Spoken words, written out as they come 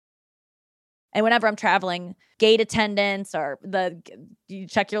And whenever I'm traveling, gate attendants or you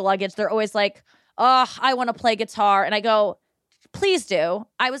check your luggage, they're always like, oh, I want to play guitar. And I go, please do.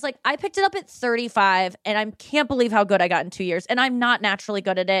 I was like, I picked it up at 35 and I can't believe how good I got in 2 years. And I'm not naturally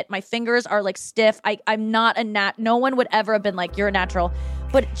good at it. My fingers are like stiff. I'm not no one would ever have been like, you're a natural,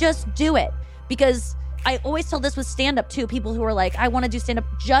 but just do it. Because I always tell this with stand-up too. People who are like, I want to do stand-up,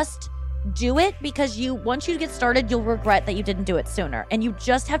 just do it, because once you get started, you'll regret that you didn't do it sooner. And you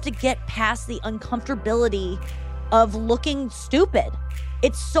just have to get past the uncomfortability of looking stupid.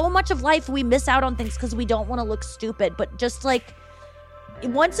 It's so much of life we miss out on things because we don't want to look stupid. But just like,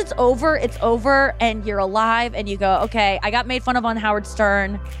 once it's over and you're alive and you go, okay, I got made fun of on Howard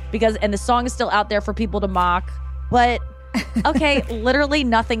Stern and the song is still out there for people to mock. But okay, literally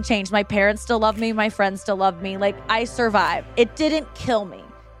nothing changed. My parents still love me. My friends still love me. Like, I survived. It didn't kill me.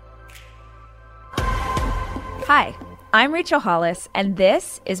 Hi, I'm Rachel Hollis, and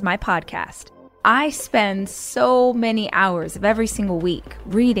this is my podcast. I spend so many hours of every single week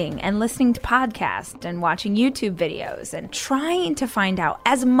reading and listening to podcasts and watching YouTube videos and trying to find out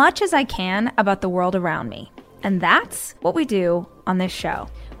as much as I can about the world around me. And that's what we do on this show.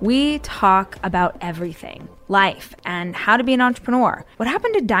 We talk about everything, life and how to be an entrepreneur. What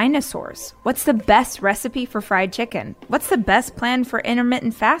happened to dinosaurs? What's the best recipe for fried chicken? What's the best plan for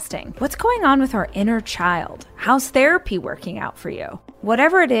intermittent fasting? What's going on with our inner child? How's therapy working out for you?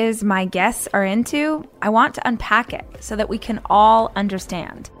 Whatever it is my guests are into, I want to unpack it so that we can all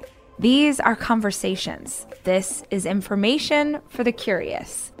understand. These are conversations. This is information for the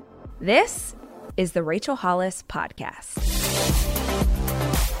curious. This is the Rachel Hollis Podcast.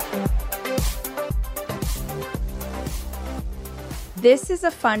 This is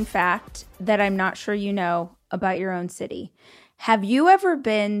a fun fact that I'm not sure you know about your own city. Have you ever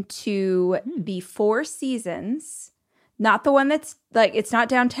been to the Four Seasons? Not the one that's like, it's not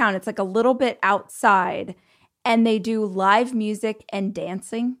downtown. It's like a little bit outside, and they do live music and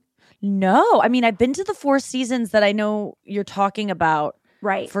dancing. No, I mean, I've been to the Four Seasons that I know you're talking about,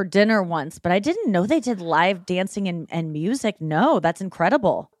 right, for dinner once, but I didn't know they did live dancing and music. No, that's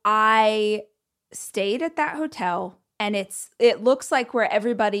incredible. I stayed at that hotel, and it looks like where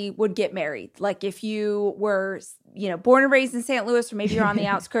everybody would get married. Like if you were, born and raised in St. Louis, or maybe you're on the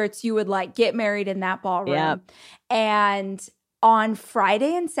outskirts, you would like get married in that ballroom. Yep. And on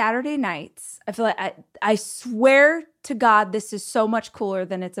Friday and Saturday nights, I feel like I swear to God, this is so much cooler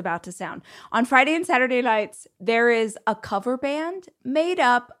than it's about to sound. On Friday and Saturday nights, there is a cover band made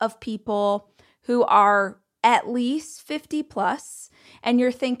up of people who are at least 50 plus. And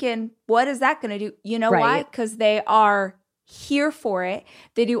you're thinking, what is that going to do? You know why? Because they are here for it.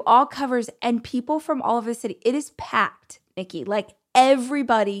 They do all covers, and people from all over the city. It is packed, Nikki. Like,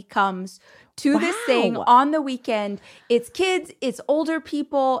 everybody comes to this thing on the weekend. It's kids, it's older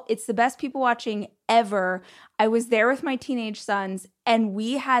people, it's the best people watching ever. I was there with my teenage sons, and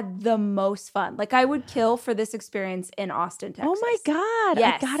we had the most fun. Like, I would kill for this experience in Austin, Texas. Oh my God.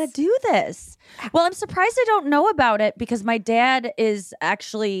 Yes. I gotta do this. Well, I'm surprised I don't know about it, because my dad is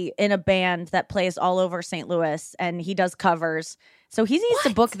actually in a band that plays all over St. Louis, and he does covers. So he needs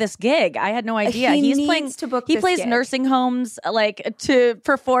to book this gig. I had no idea. He needs to book He this plays gig. nursing homes, like, to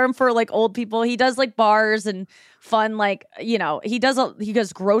perform for like old people. He does like bars and fun, like, he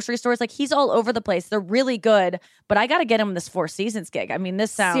does grocery stores. Like, he's all over the place. They're really good. But I got to get him this Four Seasons gig. I mean,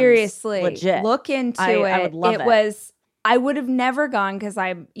 this sounds seriously legit. Look into it. I would love it. I would have never gone because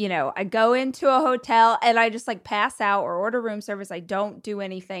I go into a hotel and I just like pass out or order room service. I don't do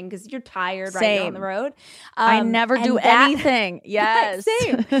anything because you're tired right now on the road. I never do anything. Yes.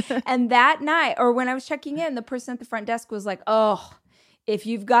 Same. And that night, or when I was checking in, the person at the front desk was like, oh, if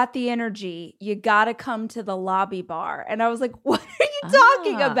you've got the energy, you got to come to the lobby bar. And I was like, what are you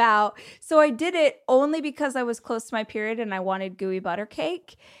talking about? So I did it only because I was close to my period and I wanted gooey butter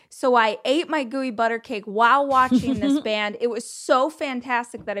cake. So I ate my gooey butter cake while watching this band. It was so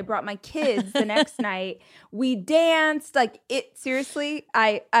fantastic that I brought my kids the next night. We danced. Seriously,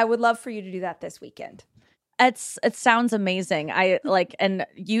 I would love for you to do that this weekend. It sounds amazing. And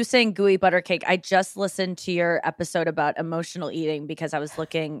you saying gooey butter cake, I just listened to your episode about emotional eating because I was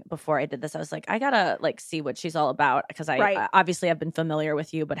looking before I did this. I was like, I gotta see what she's all about, because obviously I've been familiar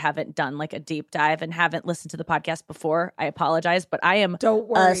with you, but haven't done like a deep dive and haven't listened to the podcast before. I apologize, but I am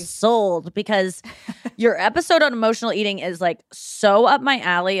sold, because your episode on emotional eating is like so up my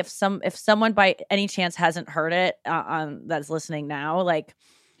alley. If someone by any chance hasn't heard it that's listening now,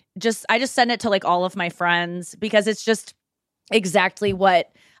 I just send it to like all of my friends, because it's just exactly what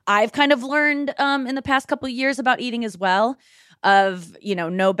I've kind of learned in the past couple of years about eating as well. of,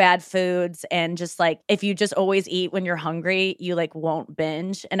 no bad foods. And just like, if you just always eat when you're hungry, you like won't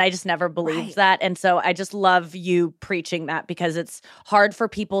binge. And I just never believed that. And so I just love you preaching that, because it's hard for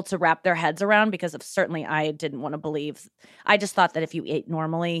people to wrap their heads around, because certainly I didn't want to believe. I just thought that if you ate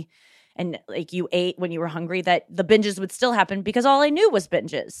normally and like you ate when you were hungry, that the binges would still happen, because all I knew was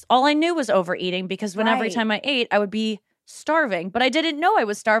binges. All I knew was overeating, because every time I ate, I would be starving. But I didn't know I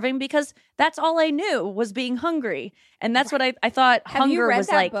was starving, because that's all I knew was being hungry. And that's what I thought. Have hunger you read was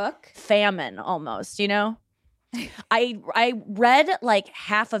that like book? Famine almost, I read like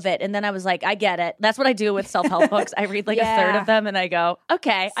half of it, and then I was like, I get it. That's what I do with self-help books. I read like a third of them, and I go,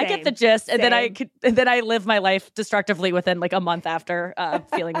 okay, I get the gist. And then I live my life destructively within like a month after,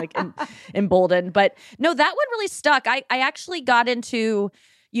 feeling like emboldened. But no, that one really stuck. I actually got into,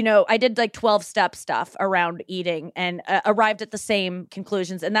 I did like 12-step stuff around eating, and arrived at the same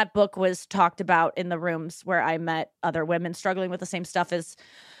conclusions. And that book was talked about in the rooms where I met other women struggling with the same stuff as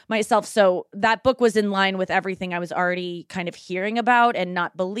myself. So that book was in line with everything I was already kind of hearing about and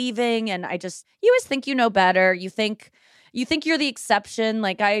not believing. And you always think you know better. You think you're the exception.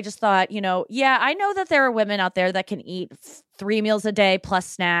 Like, I just thought, yeah, I know that there are women out there that can eat 3 meals a day plus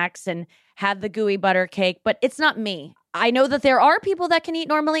snacks and have the gooey butter cake, but it's not me. I know that there are people that can eat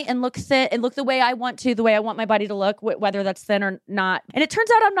normally and look fit and look the way I want to, the way I want my body to look, whether that's thin or not. And it turns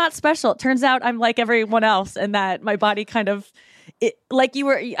out I'm not special. It turns out I'm like everyone else, and that my body kind of,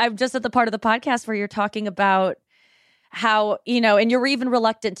 I'm just at the part of the podcast where you're talking about how, and you're even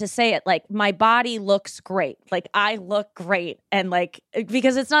reluctant to say it, like, my body looks great. Like, I look great. And like,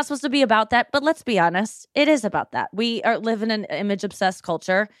 because it's not supposed to be about that, but let's be honest, it is about that. We live in an image obsessed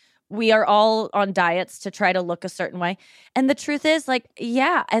culture. We are all on diets to try to look a certain way. And the truth is, like,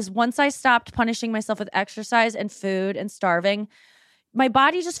 yeah, as once I stopped punishing myself with exercise and food and starving, my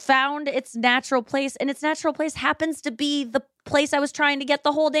body just found its natural place. And its natural place happens to be the place I was trying to get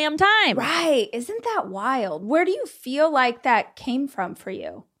the whole damn time. Right. Isn't that wild? Where do you feel like that came from for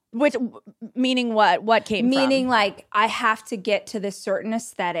you? Meaning what? What came from? Meaning like, I have to get to this certain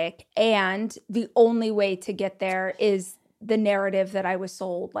aesthetic, and the only way to get there is the narrative that I was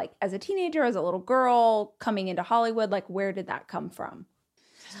sold, like as a teenager, as a little girl, coming into Hollywood. Like, where did that come from?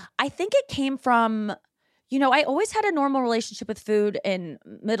 I think it came from, I always had a normal relationship with food in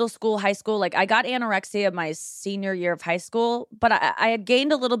middle school, high school. Like, I got anorexia my senior year of high school, but I had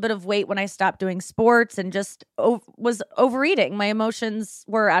gained a little bit of weight when I stopped doing sports and just was overeating. My emotions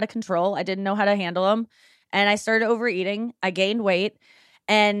were out of control. I didn't know how to handle them. And I started overeating. I gained weight.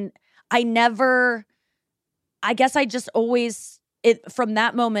 And I guess I just always, from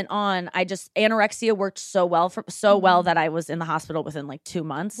that moment on, anorexia worked so well that I was in the hospital within like 2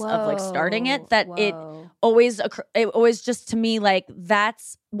 months of like starting it, that it always just, to me, like,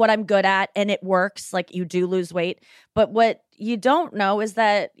 that's what I'm good at and it works. Like, you do lose weight. But what you don't know is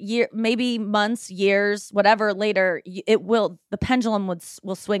that maybe months, years, whatever later, the pendulum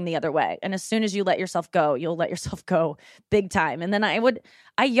will swing the other way. And as soon as you let yourself go, you'll let yourself go big time. And then I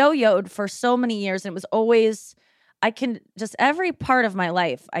yo-yoed for so many years, and it was always, every part of my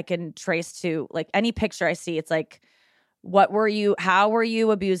life I can trace to, like, any picture I see, it's like, how were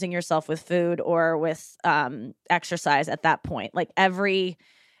you abusing yourself with food or with exercise at that point? Like,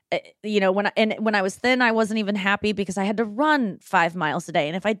 when I was thin, I wasn't even happy because I had to run 5 miles a day.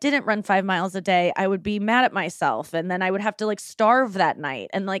 And if I didn't run 5 miles a day, I would be mad at myself. And then I would have to like starve that night.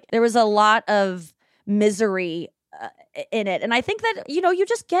 And like, there was a lot of misery in it. And I think that, you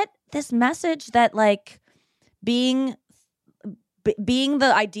just get this message that like being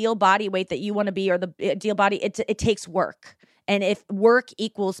the ideal body weight that you want to be, or the ideal body, it takes work. And if work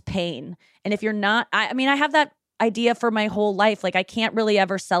equals pain, and if you're not, I have that idea for my whole life. Like, I can't really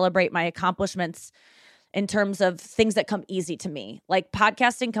ever celebrate my accomplishments in terms of things that come easy to me. Like,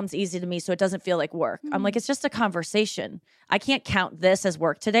 podcasting comes easy to me, so it doesn't feel like work. I'm like, it's just a conversation. I can't count this as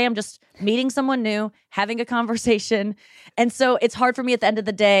work. Today, I'm just meeting someone new, having a conversation. And so it's hard for me at the end of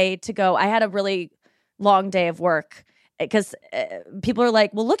the day to go, I had a really long day of work. Because people are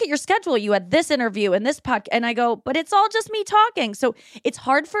like, well, look at your schedule. You had this interview and this podcast. And I go, but it's all just me talking. So it's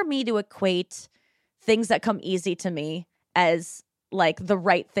hard for me to equate things that come easy to me as like the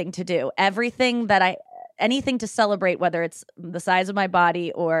right thing to do. Anything to celebrate, whether it's the size of my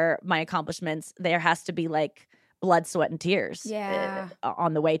body or my accomplishments, there has to be like blood, sweat, and tears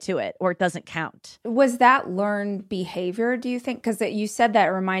on the way to it, or it doesn't count. Was that learned behavior, do you think? Because you said that,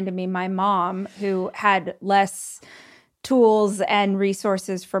 it reminded me, my mom, who had less tools and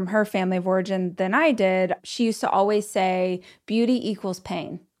resources from her family of origin than I did, she used to always say, beauty equals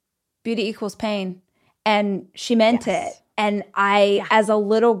pain. Beauty equals pain. And she meant it. And I, as a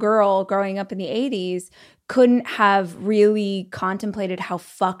little girl growing up in the 80s, couldn't have really contemplated how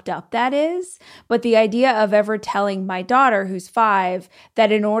fucked up that is. But the idea of ever telling my daughter, who's 5,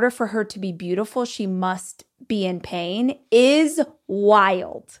 that in order for her to be beautiful, she must be in pain is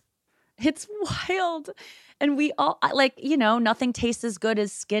wild. It's wild. And we all, like, you know, nothing tastes as good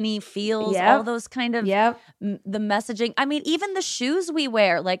as skinny feels, all those kind of, the messaging. I mean, even the shoes we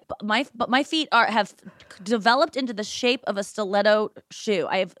wear, like my feet have developed into the shape of a stiletto shoe.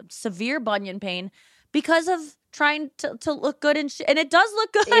 I have severe bunion pain because of trying to look good. And it does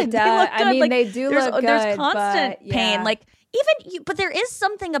look good. It does. They look good. I mean, like, they do look good. There's constant pain. Like, but there is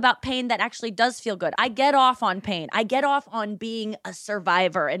something about pain that actually does feel good. I get off on pain. I get off on being a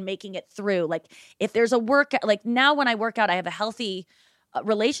survivor and making it through. Like, if there's a workout, like now when I work out, I have a healthy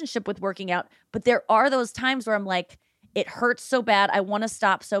relationship with working out. But there are those times where I'm like, it hurts so bad. I want to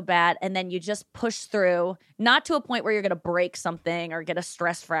stop so bad. And then you just push through, not to a point where you're going to break something or get a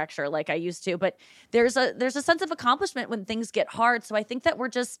stress fracture like I used to. But there's a sense of accomplishment when things get hard. So I think that we're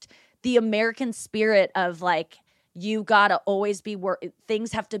just the American spirit of like, you gotta always be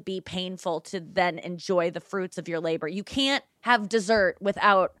things have to be painful to then enjoy the fruits of your labor. You can't have dessert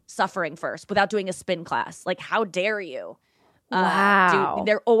without suffering first, without doing a spin class. Like, how dare you? Wow.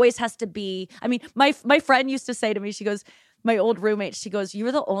 There always has to be. I mean, my friend used to say to me, she goes, my old roommate, she goes,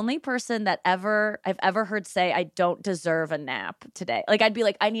 "You're the only person that I've ever heard say I don't deserve a nap today." Like, I'd be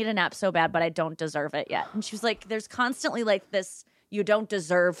like, I need a nap so bad, but I don't deserve it yet. And she was like, there's constantly like this, you don't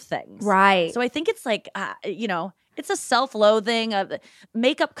deserve things. Right. So I think it's like, you know, it's a self-loathing of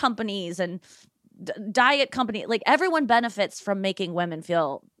makeup companies and diet company. Like, everyone benefits from making women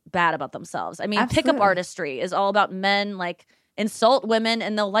feel bad about themselves. I mean, pickup artistry is all about men like insult women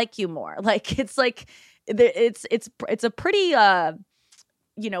and they'll like you more. Like, it's like it's a pretty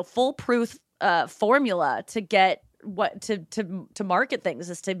you know, foolproof formula to get to market things,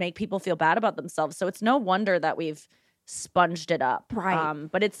 is to make people feel bad about themselves. So it's no wonder that we've sponged it up. Right.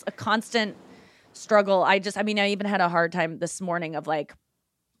 But it's a constant struggle. I even had a hard time this morning of like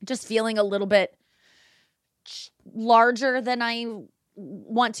just feeling a little bit larger than I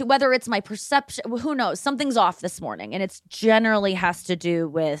want to, whether it's my perception, who knows, something's off this morning. And it's generally has to do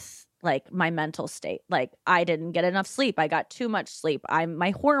with like my mental state. Like, I didn't get enough sleep. I got too much sleep.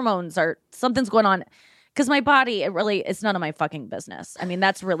 My hormones something's going on. Because my body, it's none of my fucking business. I mean,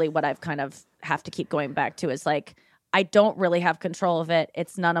 that's really what I've kind of have to keep going back to, is like, I don't really have control of it.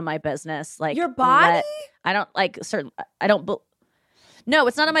 It's none of my business. Like, your body? I don't like certain. I don't. No,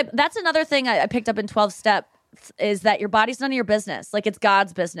 it's none of my. That's another thing I picked up in 12 Step, is that your body's none of your business. Like, it's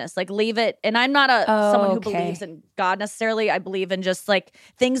God's business. Like, leave it. And I'm not someone who believes in God necessarily. I believe in just like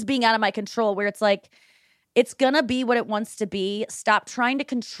things being out of my control, where it's like, it's gonna be what it wants to be. Stop trying to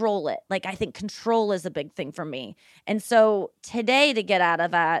control it. Like, I think control is a big thing for me. And so today, to get out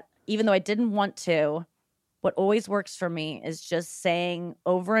of that, even though I didn't want to, what always works for me is just saying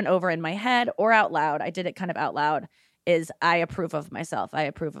over and over in my head or out loud, I did it kind of out loud, is I approve of myself. I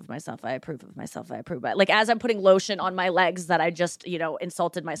approve of myself. I approve of myself. I approve. Like, as I'm putting lotion on my legs that I just, you know,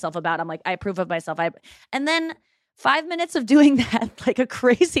 insulted myself about, I'm like, I approve of myself. And then 5 minutes of doing that like a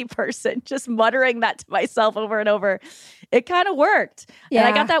crazy person, just muttering that to myself over and over, it kind of worked. Yeah. And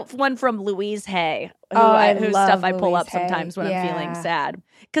I got that one from Louise Hay, whose stuff I pull up sometimes when I'm feeling sad.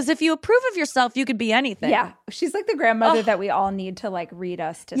 Because if you approve of yourself, you could be anything. Yeah. She's like the grandmother that we all need to like read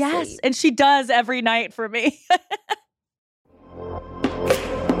us to sleep. Yes. And she does every night for me.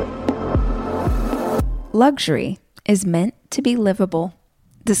 Luxury is meant to be livable.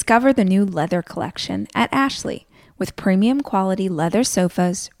 Discover the new leather collection at Ashley, with premium quality leather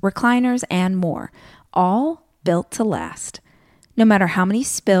sofas, recliners, and more, all built to last. No matter how many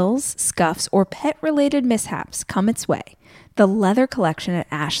spills, scuffs, or pet-related mishaps come its way, the leather collection at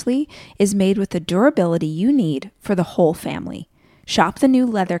Ashley is made with the durability you need for the whole family. Shop the new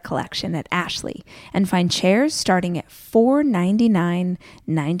leather collection at Ashley and find chairs starting at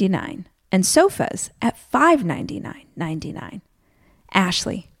 $499.99 and sofas at $599.99.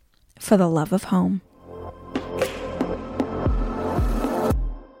 Ashley, for the love of home.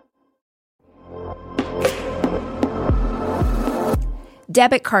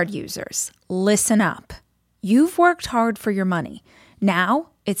 Debit card users, listen up. You've worked hard for your money. Now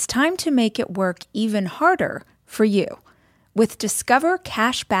it's time to make it work even harder for you. With Discover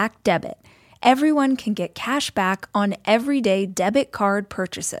Cashback Debit, everyone can get cash back on everyday debit card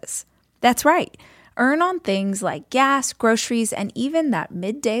purchases. That's right. Earn on things like gas, groceries, and even that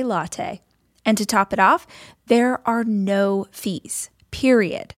midday latte. And to top it off, there are no fees,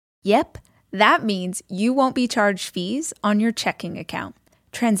 period. Yep, that means you won't be charged fees on your checking account.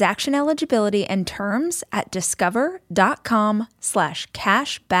 Transaction eligibility and terms at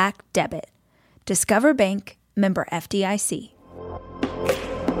discover.com/cashbackdebit. Discover Bank, member FDIC.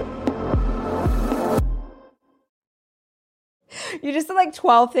 You just said like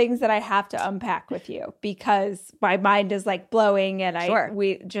 12 things that I have to unpack with you because my mind is like blowing and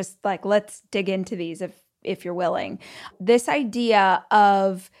we just like, let's dig into these if you're willing. This idea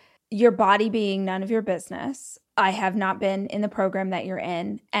of your body being none of your business. I have not been in the program that you're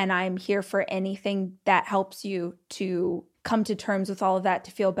in, and I'm here for anything that helps you to come to terms with all of that,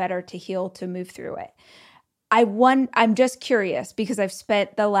 to feel better, to heal, to move through it. I'm just curious because I've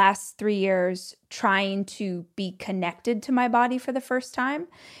spent the last 3 years trying to be connected to my body for the first time.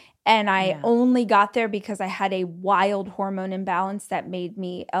 And I only got there because I had a wild hormone imbalance that made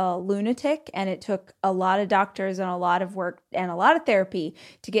me a lunatic. And it took a lot of doctors and a lot of work and a lot of therapy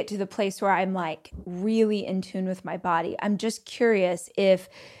to get to the place where I'm like really in tune with my body. I'm just curious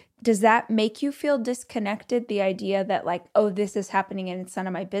does that make you feel disconnected, the idea that like, oh, this is happening and it's none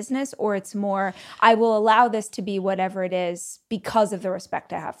of my business? Or it's more, I will allow this to be whatever it is because of the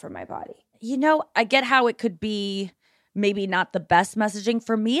respect I have for my body? You know, I get how it could be maybe not the best messaging.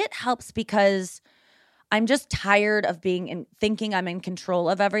 For me, it helps because I'm just tired of thinking I'm in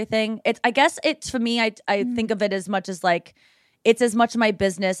control of everything. For me, I think of it as much as like, it's as much my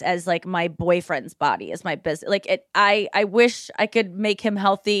business as like my boyfriend's body is my business. Like I wish I could make him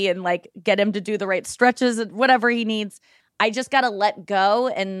healthy and like get him to do the right stretches and whatever he needs. I just got to let go,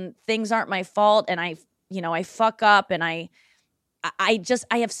 and things aren't my fault. And I fuck up, and I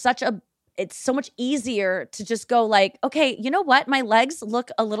have it's so much easier to just go like, okay, you know what? My legs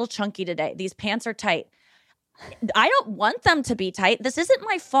look a little chunky today. These pants are tight. I don't want them to be tight. This isn't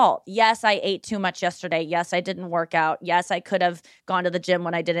my fault. Yes, I ate too much yesterday. Yes, I didn't work out. Yes, I could have gone to the gym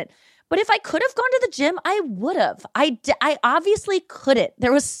when I didn't. But if I could have gone to the gym, I would have. I obviously couldn't.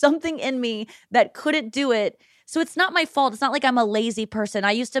 There was something in me that couldn't do it. So it's not my fault. It's not like I'm a lazy person.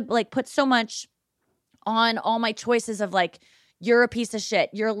 I used to like put so much on all my choices of like, you're a piece of shit.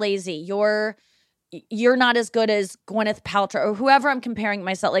 You're lazy. You're not as good as Gwyneth Paltrow or whoever I'm comparing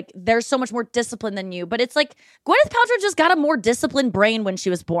myself. Like, there's so much more discipline than you. But it's like, Gwyneth Paltrow just got a more disciplined brain when she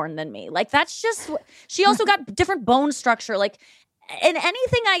was born than me. Like, that's just, she also got different bone structure. Like, and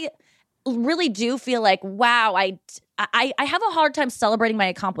anything I really do feel like, wow, I have a hard time celebrating my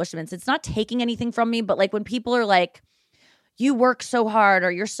accomplishments. It's not taking anything from me, but like when people are like, you work so hard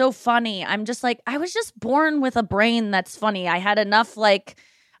or you're so funny, I'm just like, I was just born with a brain that's funny. I had enough like,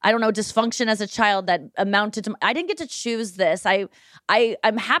 I don't know, dysfunction as a child that amounted to, I didn't get to choose this.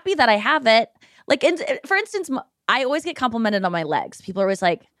 I'm happy that I have it. Like, for instance, I always get complimented on my legs. People are always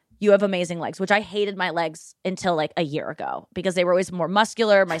like, you have amazing legs, which I hated my legs until like a year ago because they were always more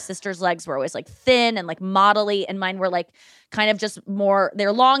muscular. My sister's legs were always like thin and like modelly, and mine were like kind of just more,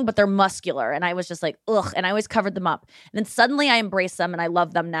 they're long, but they're muscular. And I was just like, ugh, and I always covered them up. And then suddenly I embrace them and I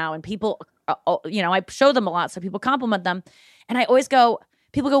love them now. And people, I show them a lot, so people compliment them. And I always go,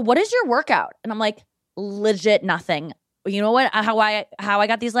 people go, what is your workout? And I'm like, legit nothing. You know what? How I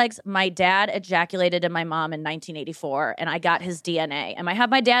got these legs? My dad ejaculated in my mom in 1984, and I got his DNA, and I have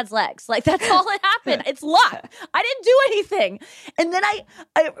my dad's legs. Like, that's all that happened. It's luck. I didn't do anything. And then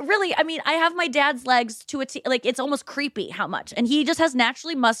I have my dad's legs to a T. Like, it's almost creepy how much. And he just has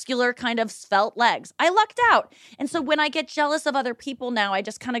naturally muscular, kind of svelte legs. I lucked out. And so when I get jealous of other people now, I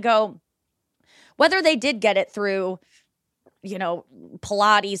just kind of go, whether they did get it through,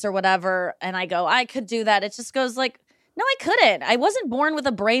 Pilates or whatever, and I go, I could do that. It just goes like, no, I couldn't. I wasn't born with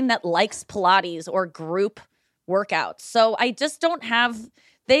a brain that likes Pilates or group workouts. So I just don't have,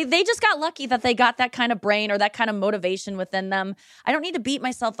 they just got lucky that they got that kind of brain or that kind of motivation within them. I don't need to beat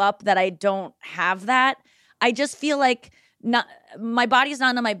myself up that I don't have that. I just feel like my body's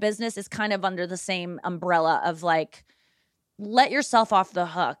not in my business is kind of under the same umbrella of like, let yourself off the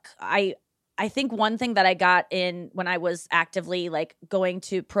hook. I think one thing that I got in when I was actively like going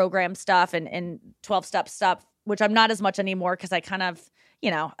to program stuff and 12-step stuff, which I'm not as much anymore because I kind of,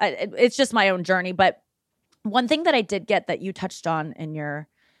 it's just my own journey. But one thing that I did get that you touched on in your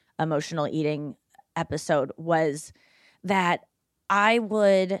emotional eating episode was that I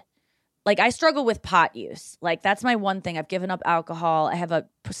struggle with pot use. Like, that's my one thing. I've given up alcohol. I have a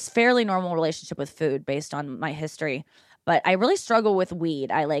fairly normal relationship with food based on my history, but I really struggle with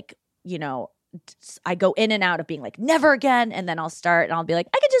weed. I go in and out of being like, never again. And then I'll start and I'll be like,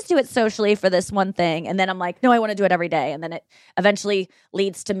 I could just do it socially for this one thing. And then I'm like, no, I want to do it every day. And then it eventually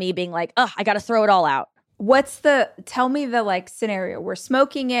leads to me being like, I got to throw it all out. Tell me the like scenario. We're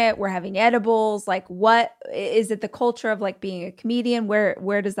smoking it. We're having edibles. Like, what is it? The culture of like being a comedian?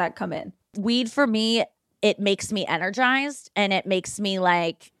 Where does that come in? Weed for me, it makes me energized, and it makes me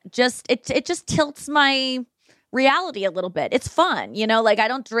like it just tilts my reality a little bit. It's fun, you know, like I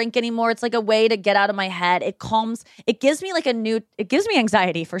don't drink anymore. It's like a way to get out of my head. It gives me like it gives me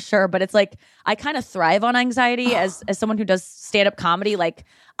anxiety for sure, but it's like I kind of thrive on anxiety as someone who does stand-up comedy. Like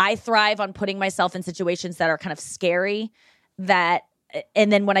I thrive on putting myself in situations that are kind of scary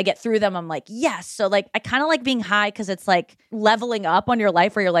and then when I get through them, I'm like, yes. So like, I kind of like being high because it's like leveling up on your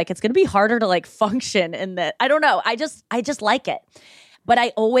life where you're like, it's going to be harder to like function in that. I don't know. I just like it. But I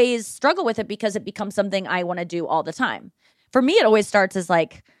always struggle with it because it becomes something I want to do all the time. For me, it always starts as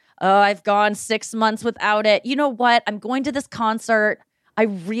like, oh, I've gone 6 months without it. You know what? I'm going to this concert. I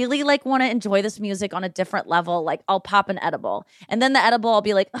really like want to enjoy this music on a different level. Like I'll pop an edible. And then the edible, I'll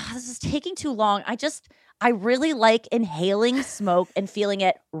be like, oh, this is taking too long. I really like inhaling smoke and feeling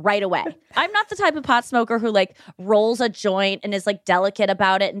it right away. I'm not the type of pot smoker who like rolls a joint and is like delicate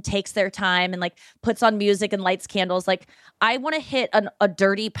about it and takes their time and like puts on music and lights candles. Like I want to hit a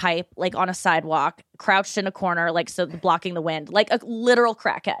dirty pipe like on a sidewalk, crouched in a corner, like so blocking the wind, like a literal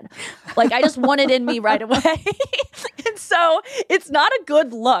crackhead. Like I just want it in me right away. And so it's not a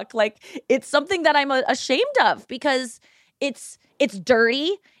good look. Like it's something that I'm ashamed of because it's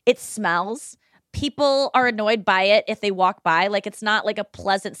dirty, it smells. People are annoyed by it if they walk by. Like it's not like a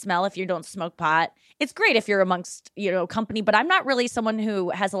pleasant smell if you don't smoke pot. It's great if you're amongst, you know, company, but I'm not really someone who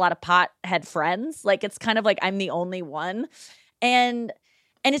has a lot of pothead friends. Like it's kind of like I'm the only one. And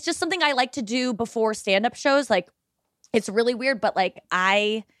it's just something I like to do before stand-up shows. Like it's really weird, but like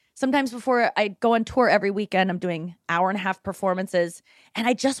sometimes before I go on tour every weekend, I'm doing 1.5-hour performances and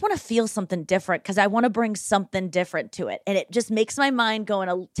I just want to feel something different because I want to bring something different to it. And it just makes my mind go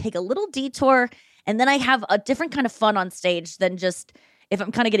and take a little detour. And then I have a different kind of fun on stage than just if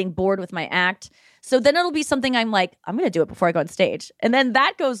I'm kind of getting bored with my act. So then it'll be something I'm like, I'm going to do it before I go on stage. And then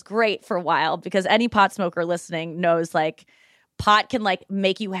that goes great for a while because any pot smoker listening knows like pot can like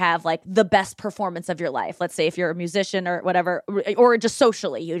make you have like the best performance of your life. Let's say if you're a musician or whatever, or just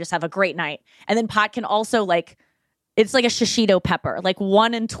socially, you just have a great night. And then pot can also like, it's like a shishito pepper. Like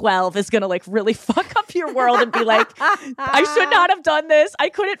 1 in 12 is going to like really fuck up your world and be like, I should not have done this. I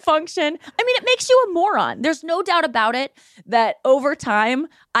couldn't function. I mean, it makes you a moron. There's no doubt about it that over time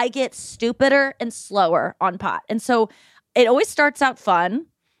I get stupider and slower on pot. And so it always starts out fun.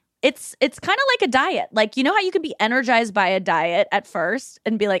 It's kind of like a diet. Like, you know how you can be energized by a diet at first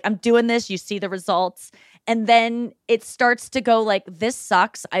and be like, I'm doing this. You see the results. And then it starts to go like, this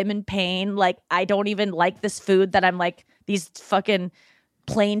sucks. I'm in pain. Like, I don't even like this food that I'm like, these fucking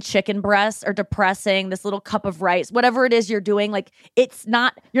plain chicken breasts are depressing. This little cup of rice, whatever it is you're doing, like you're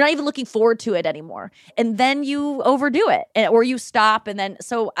not even looking forward to it anymore. And then you overdo it or you stop. And then,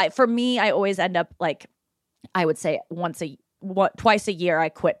 for me, I always end up like, I would say twice a year I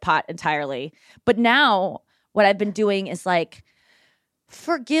quit pot entirely. But now what I've been doing is like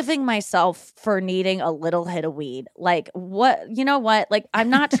forgiving myself for needing a little hit of weed. Like you know what? Like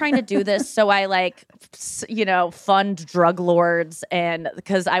I'm not trying to do this so I like, you know, fund drug lords and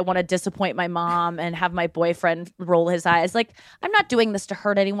because I want to disappoint my mom and have my boyfriend roll his eyes. Like I'm not doing this to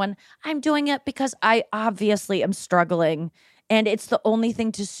hurt anyone. I'm doing it because I obviously am struggling. And it's the only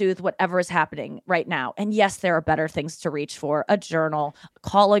thing to soothe whatever is happening right now. And yes, there are better things to reach for, a journal,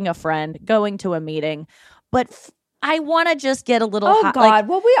 calling a friend, going to a meeting. But I want to just get a little hot. God. Like,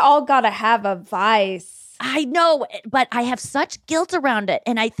 well, we all got to have a vice. I know, but I have such guilt around it.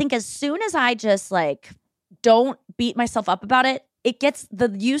 And I think as soon as I just like don't beat myself up about it,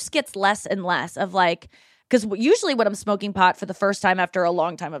 the use gets less and less of like, because usually when I'm smoking pot for the first time after a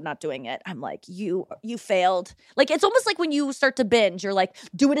long time of not doing it, I'm like, you failed. Like, it's almost like when you start to binge, you're like,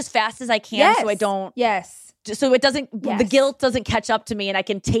 do it as fast as I can so I don't. Yes. So it doesn't, the guilt doesn't catch up to me and I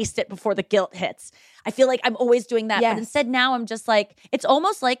can taste it before the guilt hits. I feel like I'm always doing that. Yes. But instead now I'm just like, it's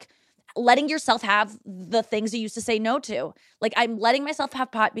almost like letting yourself have the things you used to say no to. Like I'm letting myself have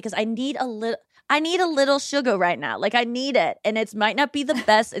pot because I need a little sugar right now. Like I need it. And it might not be the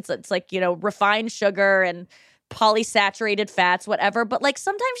best. It's like, you know, refined sugar and polysaturated fats, whatever. But like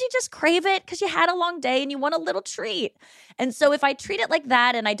sometimes you just crave it because you had a long day and you want a little treat. And so if I treat it like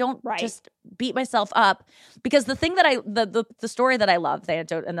that and I don't just beat myself up, because the thing that the story that I love, the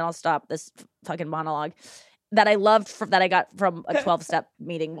anecdote, and then I'll stop this fucking monologue, that I loved that I got from a 12-step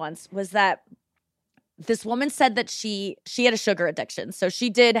meeting once was that this woman said that she had a sugar addiction. So she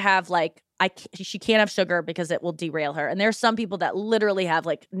did have like, she can't have sugar because it will derail her. And there's some people that literally have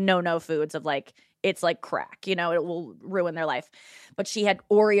like no foods of like it's like crack, it will ruin their life. But she had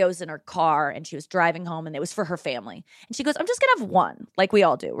Oreos in her car and she was driving home and it was for her family. And she goes, I'm just going to have one, like we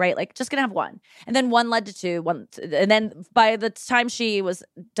all do, right? Like just going to have one. And then one led to two, and then by the time she was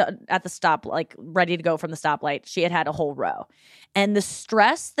done at the stop, like ready to go from the stoplight, she had a whole row. And the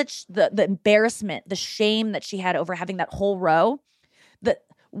stress that the embarrassment, the shame that she had over having that whole row,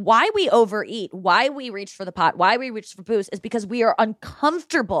 why we overeat, why we reach for the pot, why we reach for booze is because we are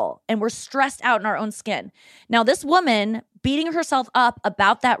uncomfortable and we're stressed out in our own skin. Now, this woman beating herself up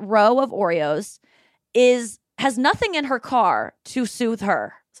about that row of Oreos has nothing in her car to soothe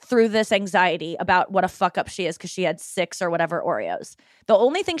her through this anxiety about what a fuck up she is because she had 6 or whatever Oreos. The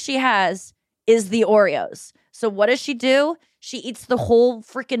only thing she has is the Oreos. So what does she do? She eats the whole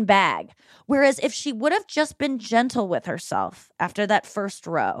freaking bag. Whereas if she would have just been gentle with herself after that first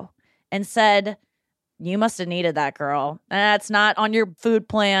row and said, you must have needed that, girl. That's not on your food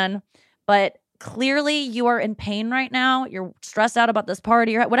plan, but clearly you are in pain right now. You're stressed out about this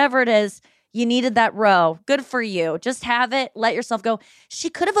party or whatever it is. You needed that row. Good for you. Just have it. Let yourself go. She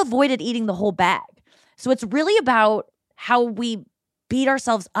could have avoided eating the whole bag. So it's really about how we beat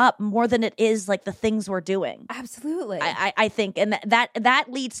ourselves up more than it is like the things we're doing. Absolutely. I think. And that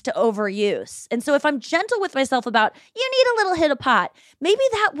leads to overuse. And so if I'm gentle with myself about, you need a little hit of pot, maybe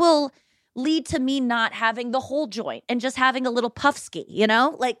that will lead to me not having the whole joint and just having a little puffski,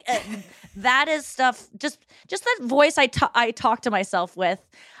 like that is stuff, just that voice I talk to myself with.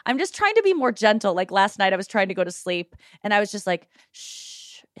 I'm just trying to be more gentle. Like last night I was trying to go to sleep and I was just like, shh,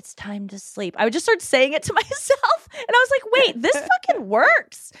 it's time to sleep. I would just start saying it to myself. And I was like, wait, this fucking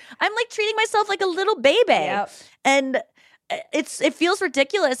works. I'm like treating myself like a little baby. Yep. And it feels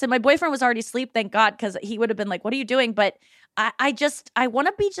ridiculous. And my boyfriend was already asleep, thank God, because he would have been like, what are you doing? But I want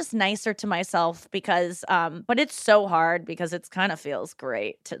to be just nicer to myself because, but it's so hard because it's kind of feels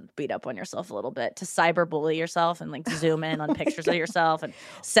great to beat up on yourself a little bit, to cyberbully yourself and like zoom in on pictures of yourself and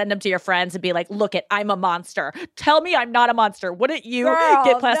send them to your friends and be like, look I'm a monster. Tell me I'm not a monster. Wouldn't you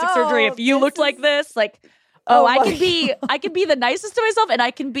get plastic surgery if you looked like this? Like, I can be the nicest to myself and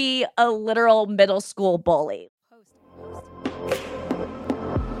I can be a literal middle school bully.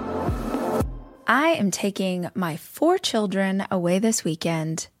 I am taking my 4 children away this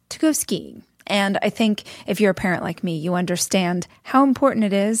weekend to go skiing. And I think if you're a parent like me, you understand how important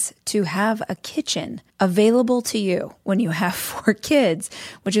it is to have a kitchen available to you when you have 4 kids,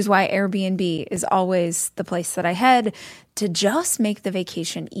 which is why Airbnb is always the place that I head to just make the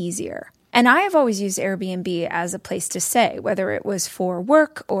vacation easier. And I have always used Airbnb as a place to stay, whether it was for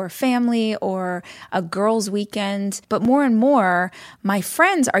work or family or a girls' weekend. But more and more, my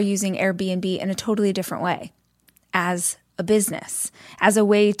friends are using Airbnb in a totally different way, as a business, as a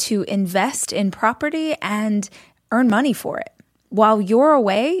way to invest in property and earn money for it. While you're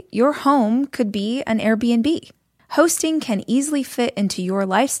away, your home could be an Airbnb. Hosting can easily fit into your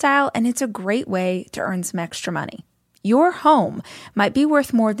lifestyle, and it's a great way to earn some extra money. Your home might be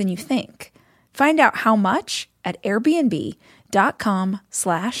worth more than you think. Find out how much at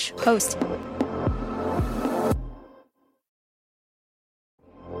airbnb.com/host.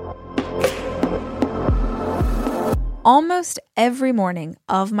 Almost every morning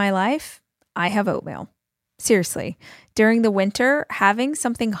of my life, I have oatmeal. Seriously, during the winter, having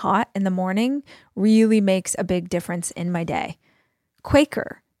something hot in the morning really makes a big difference in my day.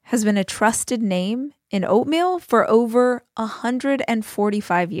 Quaker has been a trusted name in oatmeal for over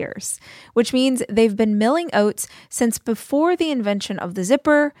 145 years, which means they've been milling oats since before the invention of the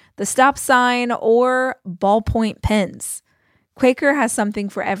zipper, the stop sign, or ballpoint pens. Quaker has something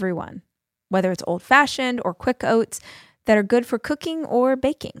for everyone, whether it's old-fashioned or quick oats that are good for cooking or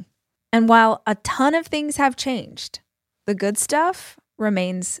baking. And while a ton of things have changed, the good stuff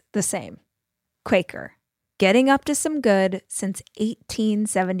remains the same. Quaker, getting up to some good since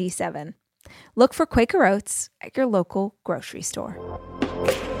 1877. Look for Quaker Oats at your local grocery store.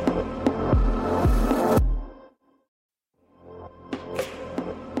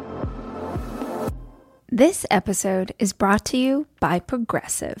 This episode is brought to you by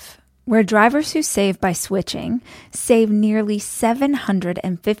Progressive, where drivers who save by switching save nearly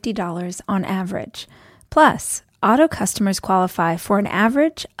 $750 on average. Plus, auto customers qualify for an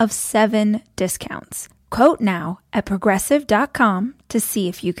average of 7 discounts. Quote now at progressive.com to see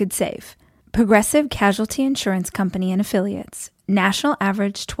if you could save. Progressive Casualty Insurance Company and Affiliates. National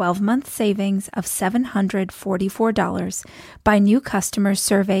average 12-month savings of $744 by new customers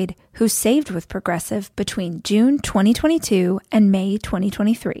surveyed who saved with Progressive between June 2022 and May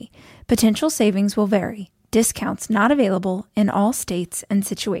 2023. Potential savings will vary. Discounts not available in all states and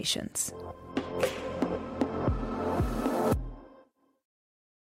situations.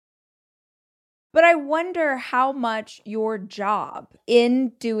 But I wonder how much your job in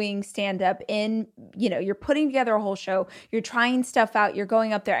doing stand-up, you're putting together a whole show, you're trying stuff out, you're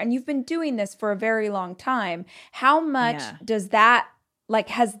going up there, and you've been doing this for a very long time. How much does that,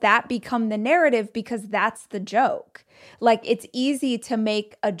 has that become the narrative because that's the joke? Like, it's easy to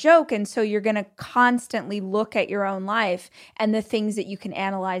make a joke, and so you're going to constantly look at your own life and the things that you can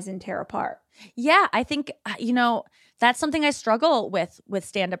analyze and tear apart. Yeah, I think, that's something I struggle with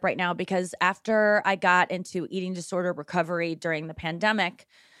stand-up right now, because after I got into eating disorder recovery during the pandemic,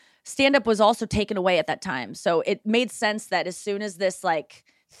 stand-up was also taken away at that time. So it made sense that as soon as this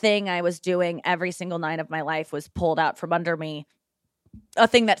thing I was doing every single night of my life was pulled out from under me, a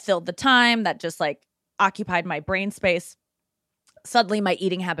thing that filled the time, that just occupied my brain space, suddenly my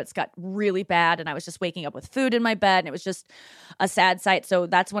eating habits got really bad, and I was just waking up with food in my bed, and it was just a sad sight. So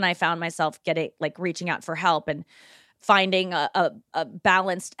that's when I found myself reaching out for help and finding a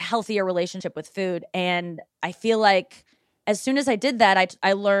balanced, healthier relationship with food. And I feel like as soon as I did that,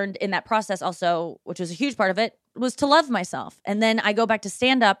 I learned in that process also, which was a huge part of it, was to love myself. And then I go back to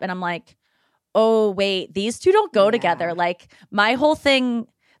stand up and I'm like, oh, wait, these two don't go together. My whole thing,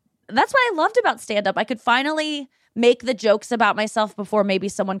 that's what I loved about stand up. I could finally make the jokes about myself before maybe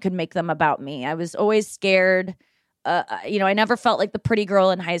someone could make them about me. I was always scared. I never felt like the pretty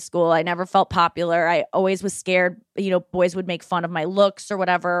girl in high school. I never felt popular. I always was scared, boys would make fun of my looks or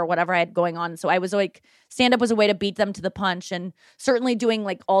whatever I had going on. So I was stand up was a way to beat them to the punch. And certainly doing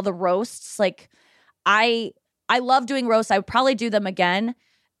all the roasts, I love doing roasts. I would probably do them again.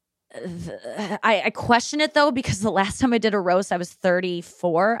 I question it though, because the last time I did a roast, I was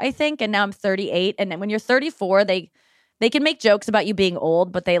 34, I think, and now I'm 38. And when you're 34, they can make jokes about you being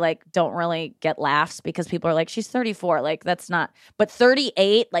old, but they don't really get laughs because people are like, she's 34. That's not, but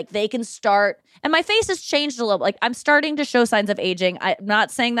 38, they can start, and my face has changed a little. I'm starting to show signs of aging. I'm not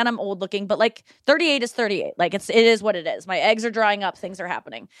saying that I'm old looking, but 38 is 38. It is what it is. My eggs are drying up. Things are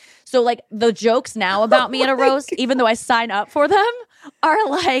happening. So the jokes now about me in a roast, even though I sign up for them, are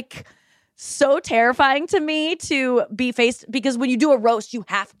so terrifying to me to be faced, because when you do a roast, you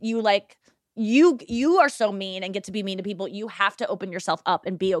are so mean and get to be mean to people. You have to open yourself up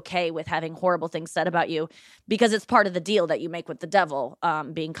and be okay with having horrible things said about you, because it's part of the deal that you make with the devil,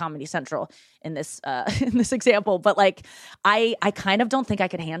 being Comedy Central in this in this example. But I kind of don't think I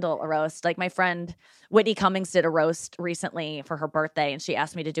could handle a roast. My friend Whitney Cummings did a roast recently for her birthday, and she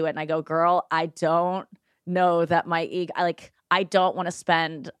asked me to do it, and I go, girl, I don't know that my ego, I don't want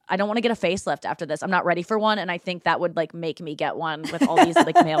to get a facelift after this. I'm not ready for one. And I think that would make me get one with all these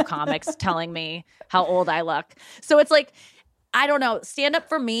male comics telling me how old I look. So it's I don't know. Stand up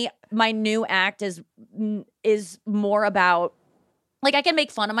for me, my new act is more about I can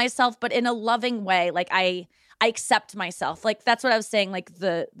make fun of myself, but in a loving way. I accept myself. That's what I was saying.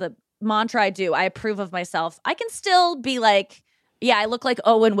 The mantra I do, I approve of myself. I can still be yeah, I look like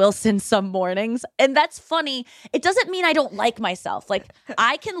Owen Wilson some mornings. And that's funny. It doesn't mean I don't like myself.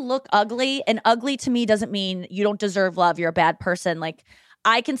 I can look ugly, and ugly to me doesn't mean you don't deserve love. You're a bad person.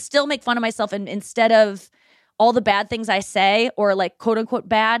 I can still make fun of myself. And instead of all the bad things I say, or quote unquote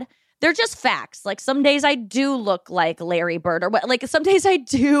bad, they're just facts. Some days I do look like Larry Bird, or what, some days I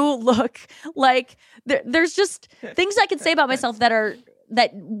do look there's just things I can say about myself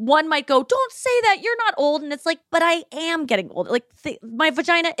that one might go, don't say that, you're not old. And it's but I am getting old. My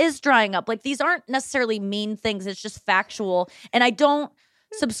vagina is drying up. These aren't necessarily mean things. It's just factual. And I don't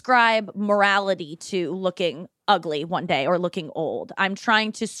subscribe morality to looking ugly one day or looking old. I'm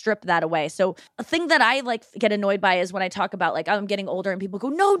trying to strip that away. So a thing that I get annoyed by is when I talk about I'm getting older and people go,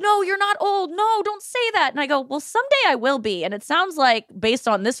 no, you're not old. No, don't say that. And I go, well, someday I will be. And it sounds based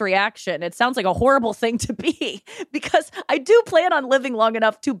on this reaction, it sounds like a horrible thing to be, because I do plan on living long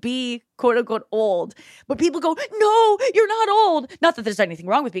enough to be quote unquote old. But people go, no, you're not old. Not that there's anything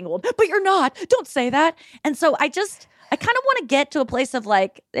wrong with being old, but you're not. Don't say that. And so I kind of want to get to a place of yeah, I'm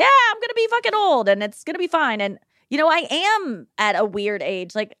going to be fucking old and it's going to be fine. And, I am at a weird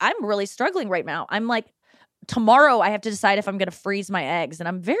age. I'm really struggling right now. I'm tomorrow I have to decide if I'm going to freeze my eggs. And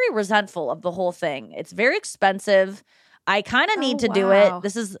I'm very resentful of the whole thing. It's very expensive. I kind of need to do it.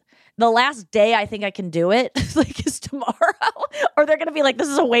 This is the last day I think I can do it, is tomorrow. Or they're going to be this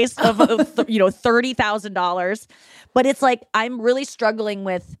is a waste of, $30,000. But it's I'm really struggling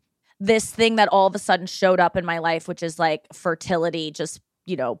with this thing that all of a sudden showed up in my life, which is fertility just,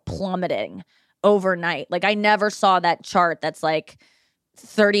 plummeting overnight. I never saw that chart that's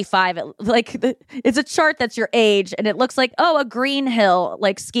 35. It's a chart that's your age, and it looks a green hill,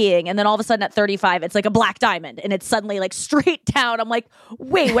 skiing. And then all of a sudden at 35, it's a black diamond, and it's suddenly straight down. I'm wait,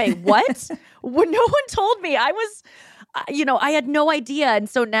 what? No one told me. I had no idea. And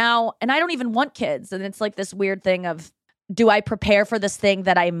so now, and I don't even want kids. And it's like this weird thing of, do I prepare for this thing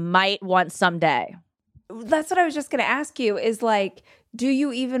that I might want someday? That's what I was just going to ask you is like, do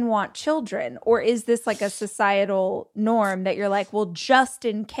you even want children? Or is this like a societal norm that you're like, well, just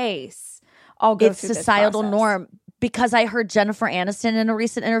in case I'll go through this societal process? norm. Because I heard Jennifer Aniston in a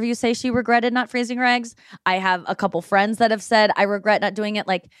recent interview say she regretted not freezing her eggs. I have a couple friends that have said, I regret not doing it.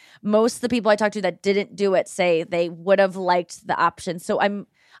 Like most of the people I talked to that didn't do it say they would have liked the option. So I'm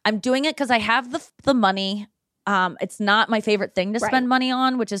doing it because I have the money. It's not my favorite thing to spend money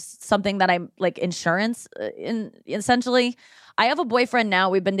on, which is something that I'm like insurance essentially. I have a boyfriend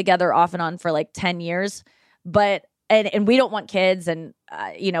now. We've been together off and on for like 10 years, but and we don't want kids. And,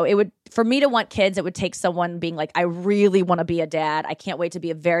 it would, for me to want kids, it would take someone being like, I really want to be a dad. I can't wait to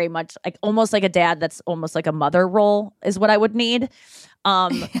be a very much like almost like a dad that's almost like a mother role is what I would need.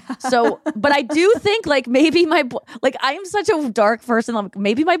 So, but I do think like maybe I am such a dark person. Like,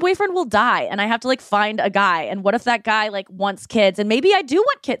 maybe my boyfriend will die and I have to like find a guy. And what if that guy like wants kids? And maybe I do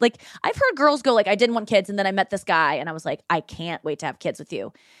want kids. Like I've heard girls go like, I didn't want kids. And then I met this guy and I was like, I can't wait to have kids with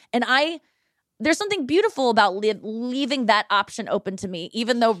you. And there's something beautiful about leaving that option open to me,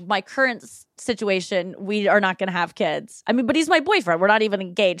 even though my current situation, we are not going to have kids. I mean, but he's my boyfriend. We're not even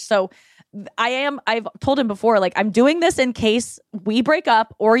engaged. So I've told him before, like, I'm doing this in case we break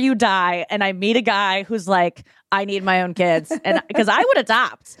up or you die and I meet a guy who's like, I need my own kids. And because I would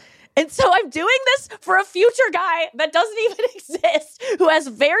adopt. And so I'm doing this for a future guy that doesn't even exist, who has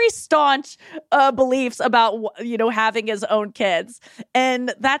very staunch beliefs about, having his own kids.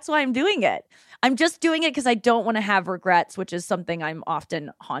 And that's why I'm doing it. I'm just doing it because I don't want to have regrets, which is something I'm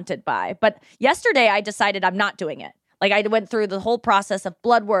often haunted by. But yesterday I decided I'm not doing it. Like I went through the whole process of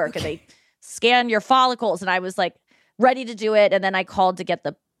blood work and they scan your follicles and I was like ready to do it. And then I called to get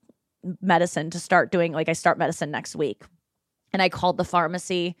the medicine to start doing, like I start medicine next week. And I called the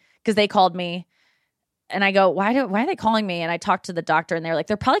pharmacy because they called me and I go, why are they calling me? And I talked to the doctor and they're like,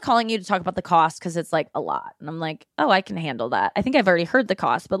 they're probably calling you to talk about the cost because it's like a lot. And I'm like, oh, I can handle that. I think I've already heard the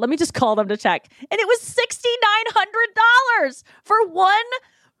cost, but let me just call them to check. And it was $6,900 for one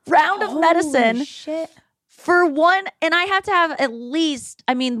round of medicine. Shit. For one, and I have to have at least,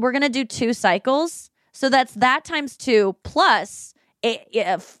 we're going to do 2 cycles. So that's that times 2 plus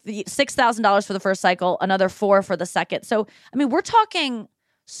 $6,000 for the first cycle, another $4,000 for the second. So, we're talking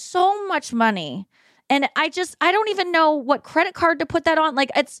so much money. And I don't even know what credit card to put that on.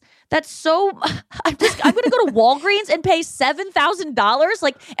 Like I'm going to go to Walgreens and pay $7,000.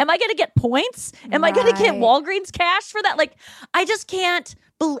 Like, am I going to get points? Am I going to get Walgreens cash for that? Like, I just can't,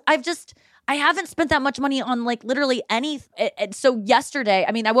 I haven't spent that much money on like literally any. So yesterday,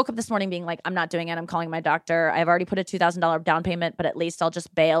 I woke up this morning being like, I'm not doing it. I'm calling my doctor. I've already put a $2,000 down payment, but at least I'll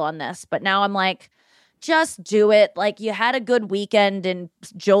just bail on this. But now I'm like, just do it. Like you had a good weekend in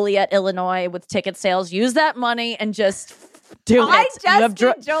Joliet, Illinois with ticket sales. Use that money and just do it. I just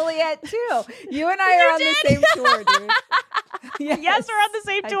did Joliet too. You and I are on the same tour, dude. Yes, we're on the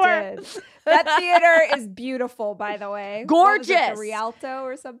same tour. That theater is beautiful, by the way. Gorgeous. What was it, the Rialto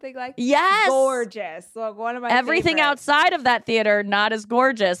or something like that? Yes. Gorgeous. Look, one of my Everything favorites. outside of that theater, not as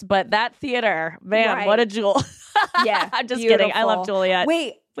gorgeous, but that theater, man, what a jewel. Yeah. I'm just beautiful. kidding. I love Joliet.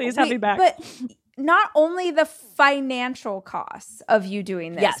 Please have me back. But not only the financial costs of you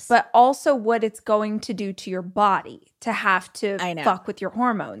doing this, yes, but also what it's going to do to your body to have to fuck with your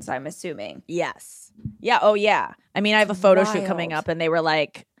hormones, I'm assuming. Yes. Yeah. Oh, yeah. I have a photo shoot coming up and they were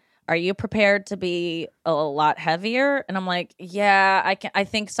like, are you prepared to be a lot heavier? And I'm like, yeah, I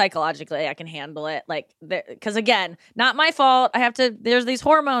think psychologically I can handle it. Like, because again, not my fault. There's these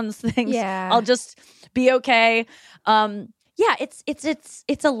hormones things. Yeah. I'll just be okay. Yeah,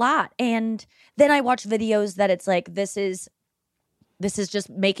 it's a lot. And then I watch videos that it's like, this is just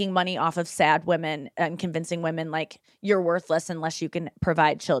making money off of sad women and convincing women like you're worthless unless you can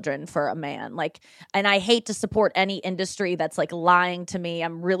provide children for a man. Like, and I hate to support any industry that's like lying to me.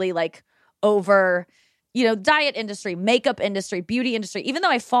 I'm really like over, diet industry, makeup industry, beauty industry, even though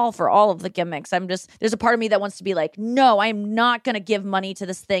I fall for all of the gimmicks. There's a part of me that wants to be like, no, I'm not going to give money to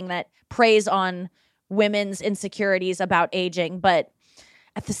this thing that preys on women's insecurities about aging. But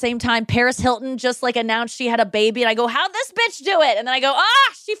at the same time, Paris Hilton just like announced she had a baby, and I go, how'd this bitch do it? And then I go,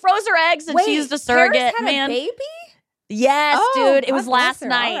 she froze her eggs and she used a surrogate. Paris had a baby? Yes, dude. It was last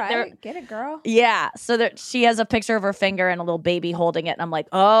night. All right. Get it, girl. Yeah. So she has a picture of her finger and a little baby holding it. And I'm like,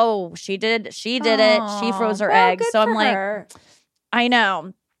 oh, she did it. She froze her eggs. So I'm like, I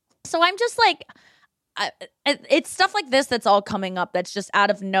know. So I'm just like, it's stuff like this that's all coming up that's just out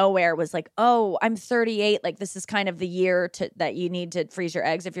of nowhere was like, oh, I'm 38. Like, this is kind of the year that you need to freeze your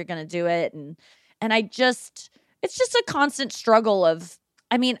eggs if you're going to do it. And I just, it's just a constant struggle of,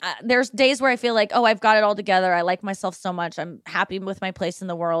 I mean, there's days where I feel like, oh, I've got it all together. I like myself so much. I'm happy with my place in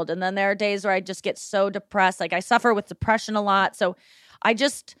the world. And then there are days where I just get so depressed. Like I suffer with depression a lot. So I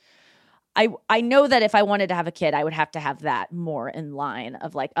just, I know that if I wanted to have a kid, I would have to have that more in line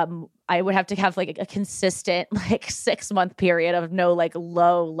of like, I would have to have like a consistent like 6-month period of no like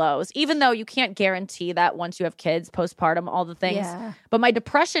low lows, even though you can't guarantee that once you have kids, postpartum, all the things. Yeah. But my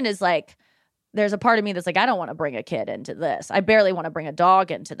depression is like, there's a part of me that's like, I don't want to bring a kid into this. I barely want to bring a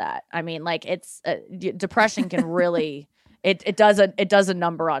dog into that. I mean, like it's depression can really, it does a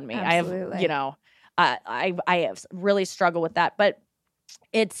number on me. Absolutely. I have, you know, I have really struggled with that, but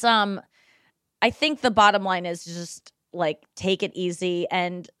it's, I think the bottom line is just like, take it easy.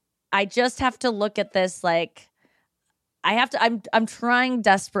 And I just have to look at this. Like I'm trying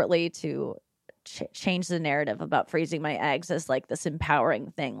desperately to change the narrative about freezing my eggs as like this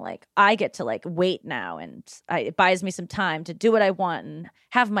empowering thing. Like I get to like wait now, and it buys me some time to do what I want and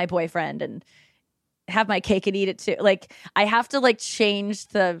have my boyfriend and have my cake and eat it too. Like I have to like change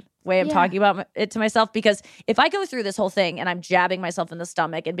the way I'm talking about it to myself, because if I go through this whole thing and I'm jabbing myself in the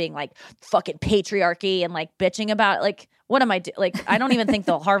stomach and being like fucking patriarchy and like bitching about it, like what am I doing? Like I don't even think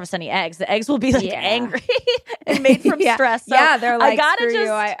they'll harvest any eggs. The eggs will be like angry and made from stress. So they're like, I gotta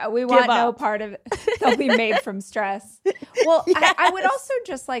just we want no part of it. They'll be made from stress. Well, I would also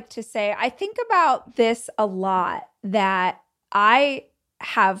just like to say, I think about this a lot, that I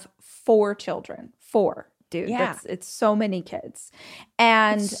have 4 children. 4. Dude, it's so many kids.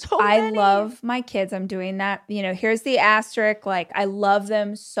 And I love my kids. I'm doing that. You know, here's the asterisk. Like, I love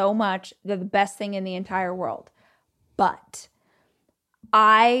them so much. They're the best thing in the entire world. But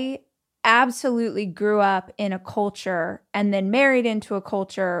I absolutely grew up in a culture and then married into a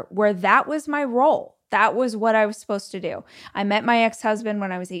culture where that was my role. That was what I was supposed to do. I met my ex-husband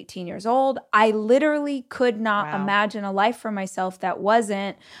when I was 18 years old. I literally could not imagine a life for myself that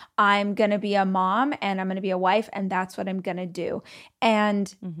wasn't, I'm going to be a mom and I'm going to be a wife and that's what I'm going to do.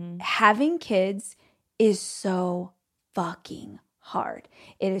 And having kids is so fucking hard.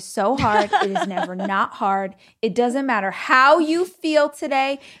 It is so hard. It is never not hard. It doesn't matter how you feel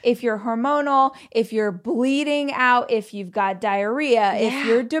today. If you're hormonal, if you're bleeding out, if you've got diarrhea, if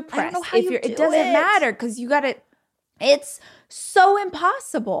you're depressed, it doesn't matter, because you got it. It's so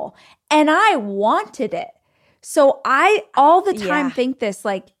impossible. And I wanted it. So I all the time think this,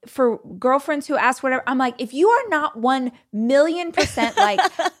 like, for girlfriends who ask whatever, I'm like, if you are not 1,000,000% like,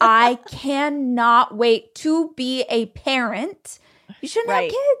 I cannot wait to be a parent, you shouldn't have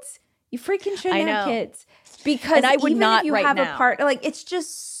kids. You freaking shouldn't have kids. Because and I would even not if you have a partner, like, it's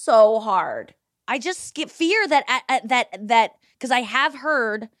just so hard. I just get fear that because I have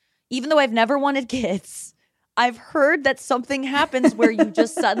heard, even though I've never wanted kids, I've heard that something happens where you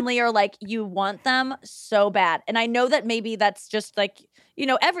just suddenly are like, you want them so bad. And I know that maybe that's just like, you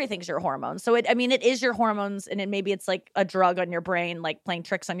know, everything's your hormones. So it is your hormones, and maybe it's like a drug on your brain, like playing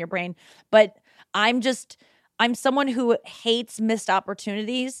tricks on your brain. But I'm someone who hates missed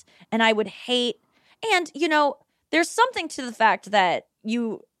opportunities, and I would hate, and you know, there's something to the fact that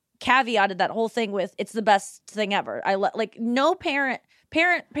you caveated that whole thing with, it's the best thing ever. Like no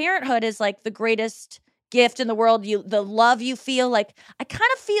parenthood is like the greatest gift in the world. The love you feel, like I kind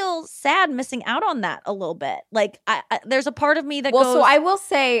of feel sad missing out on that a little bit. Like there's a part of me that goes. So I will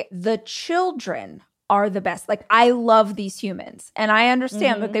say the children are the best. Like I love these humans, and I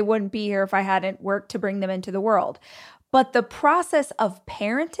understand that they wouldn't be here if I hadn't worked to bring them into the world. But the process of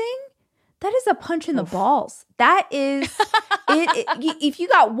parenting, that is a punch in the balls. That is it. If you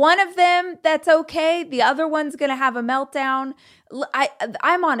got one of them, that's okay. The other one's going to have a meltdown.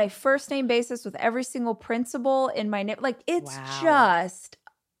 I'm on a first name basis with every single principal in my name. Like, it's just,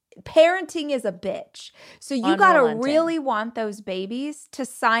 parenting is a bitch. So you got to really want those babies to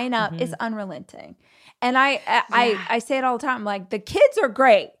sign up. It's unrelenting. And I say it all the time. Like, the kids are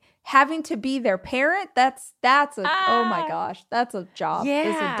great. Having to be their parent, that's oh my gosh, that's a job. Yeah.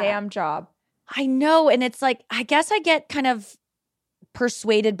 It's a damn job. I know. And it's like, I guess I get kind of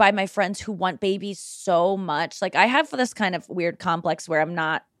persuaded by my friends who want babies so much. Like I have this kind of weird complex where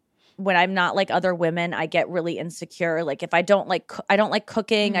when I'm not like other women, I get really insecure. Like if I don't like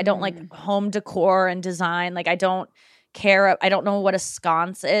cooking, I don't like home decor and design. Like I don't care. I don't know what a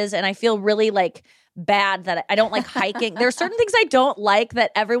sconce is. And I feel really like bad that I don't like hiking. There are certain things I don't like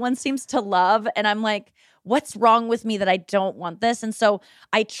that everyone seems to love. And I'm like, what's wrong with me that I don't want this? And so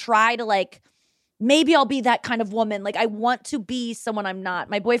I try to like, maybe I'll be that kind of woman. Like I want to be someone I'm not.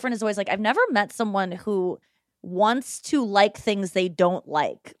 My boyfriend is always like, I've never met someone who wants to like things they don't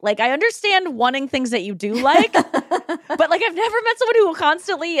like. Like, I understand wanting things that you do like, but like, I've never met someone who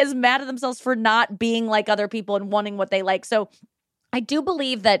constantly is mad at themselves for not being like other people and wanting what they like. So I do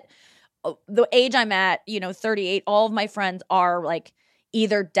believe that the age I'm at, 38, all of my friends are like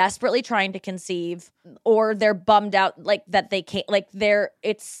either desperately trying to conceive or they're bummed out like that they can't, like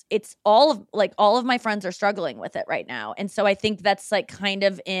it's all of my friends are struggling with it right now. And so I think that's like kind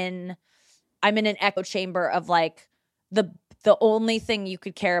of I'm in an echo chamber of like the only thing you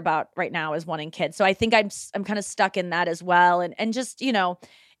could care about right now is wanting kids. So I think I'm kind of stuck in that as well. And just,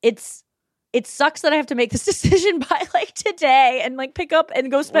 it sucks that I have to make this decision by like today and like pick up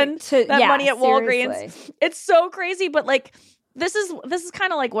and go spend money at Walgreens. Seriously. It's so crazy. But like, this is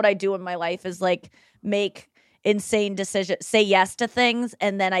kind of like what I do in my life is like make insane decisions, say yes to things.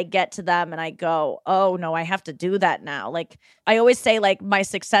 And then I get to them and I go, oh no, I have to do that now. Like I always say like my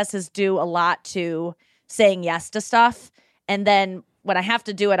success is due a lot to saying yes to stuff. And then when I have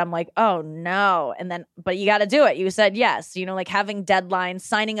to do it, I'm like, oh no. And then, but you got to do it. You said yes, like having deadlines,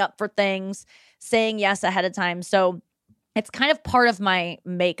 signing up for things, saying yes ahead of time. So it's kind of part of my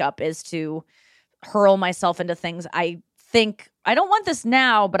makeup is to hurl myself into things I think I don't want this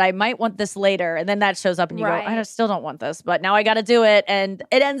now, but I might want this later. And then that shows up and you go, I still don't want this, but now I got to do it. And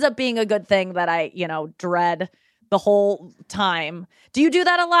it ends up being a good thing that I, dread the whole time. Do you do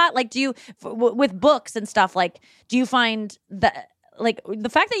that a lot? Like, do you, with books and stuff, like, do you find that, like, the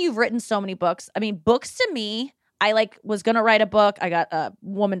fact that you've written so many books, I mean, books to me, I like was going to write a book. I got a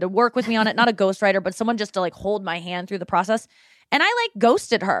woman to work with me on it, not a ghostwriter, but someone just to like hold my hand through the process. And I like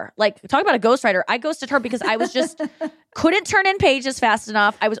ghosted her. Like, talk about a ghostwriter. I ghosted her because I was just couldn't turn in pages fast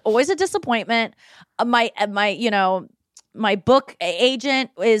enough. I was always a disappointment. My book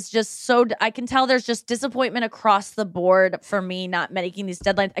agent is just so, I can tell there's just disappointment across the board for me not making these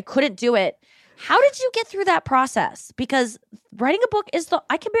deadlines. I couldn't do it. How did you get through that process? Because writing a book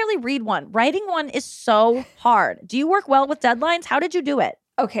I can barely read one. Writing one is so hard. Do you work well with deadlines? How did you do it?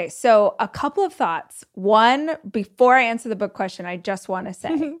 Okay, so a couple of thoughts. One, before I answer the book question, I just want to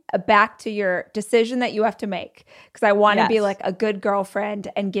say back to your decision that you have to make, because I want to be like a good girlfriend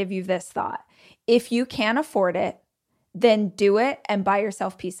and give you this thought. If you can't afford it, then do it and buy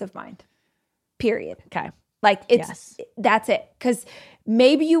yourself peace of mind. Period. Okay. Like that's it. Because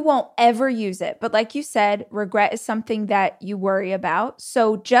maybe you won't ever use it. But like you said, regret is something that you worry about.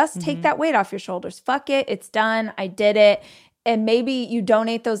 So just take that weight off your shoulders. Fuck it. It's done. I did it. And maybe you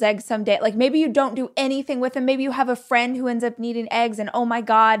donate those eggs someday. Like maybe you don't do anything with them. Maybe you have a friend who ends up needing eggs and oh my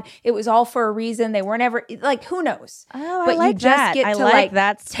God, it was all for a reason. They weren't ever, like who knows? Oh, but I like you just that. get I to like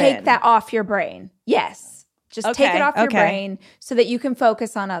that spin. take that off your brain. Yes. Just take it off your brain so that you can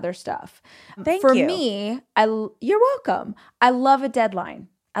focus on other stuff. Thank For you. me, you're welcome. I love a deadline.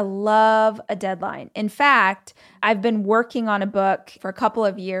 I love a deadline. In fact, I've been working on a book for a couple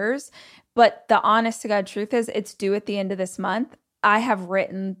of years, but the honest to God truth is it's due at the end of this month. I have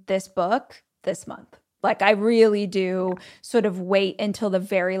written this book this month. Like I really do sort of wait until the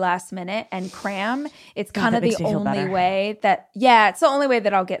very last minute and cram. It's kind of the only way that, it's the only way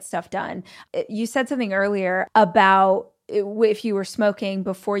that I'll get stuff done. You said something earlier about if you were smoking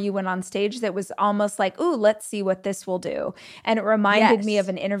before you went on stage that was almost like, ooh, let's see what this will do. And it reminded me of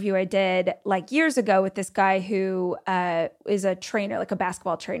an interview I did like years ago with this guy who is a trainer, like a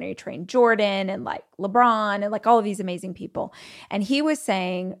basketball trainer. He trained Jordan and like LeBron and like all of these amazing people. And he was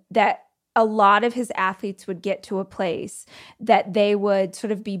saying that a lot of his athletes would get to a place that they would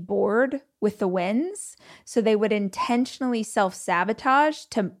sort of be bored with the wins. So they would intentionally self-sabotage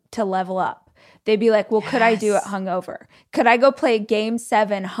to level up. They'd be like, well, could I do it hungover? Could I go play game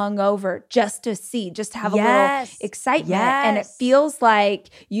 7 hungover just to have a little excitement? Yes. And it feels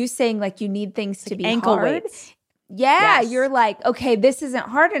like you saying like you need things to be ankle hard. weights. Yeah, you're like, okay, this isn't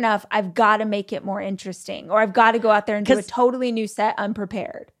hard enough. I've got to make it more interesting. Or I've got to go out there and do a totally new set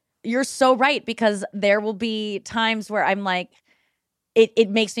unprepared. You're so right, because there will be times where I'm like, it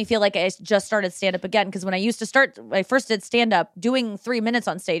makes me feel like I just started stand-up again. Because when I first did stand-up, doing 3 minutes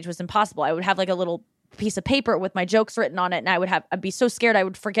on stage was impossible. I would have like a little piece of paper with my jokes written on it, and I'd be so scared I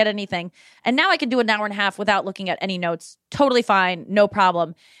would forget anything. And now I can do an hour and a half without looking at any notes. Totally fine, no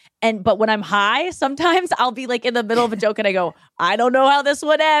problem. But when I'm high, sometimes I'll be like in the middle of a joke and I go, I don't know how this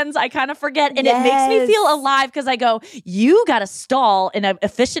one ends. I kind of forget. And it makes me feel alive because I go, you got to stall in an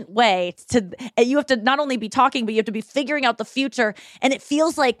efficient way and you have to not only be talking, but you have to be figuring out the future. And it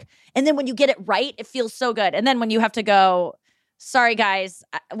feels like, and then when you get it right, it feels so good. And then when you have to go, sorry guys,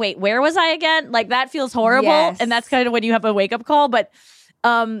 wait, where was I again? Like that feels horrible. Yes. And that's kind of when you have a wake up call. But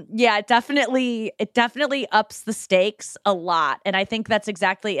it definitely ups the stakes a lot. And I think that's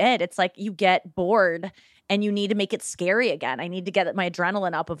exactly it. It's like you get bored and you need to make it scary again. I need to get my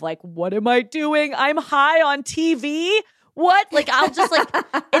adrenaline up of like, what am I doing? I'm high on TV. What? Like, I'll just like,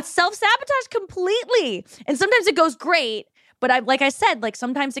 it's self-sabotage completely. And sometimes it goes great. But like I said, like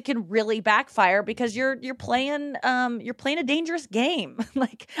sometimes it can really backfire because you're playing a dangerous game.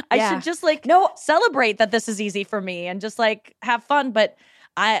 Like I should just like celebrate that this is easy for me and just like have fun. But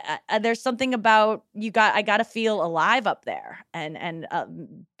I there's something about I got to feel alive up there, and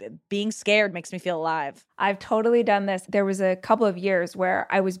being scared makes me feel alive. I've totally done this. There was a couple of years where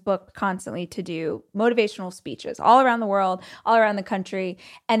I was booked constantly to do motivational speeches all around the world, all around the country.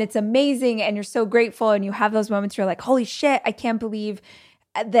 And it's amazing. And you're so grateful. And you have those moments where you're like, holy shit, I can't believe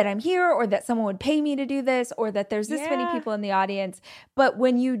that I'm here, or that someone would pay me to do this, or that there's this many people in the audience. But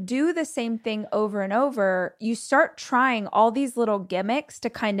when you do the same thing over and over, you start trying all these little gimmicks to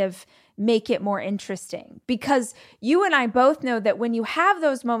kind of make it more interesting. Because you and I both know that when you have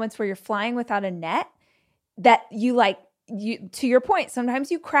those moments where you're flying without a net, that you to your point,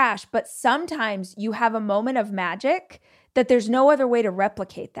 sometimes you crash, but sometimes you have a moment of magic that there's no other way to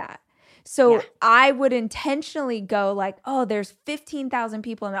replicate that. So I would intentionally go like, oh, there's 15,000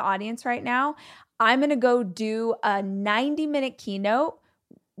 people in the audience right now. I'm going to go do a 90-minute keynote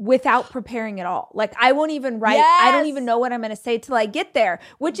without preparing at all. Like I won't even write. I don't even know what I'm going to say till I get there,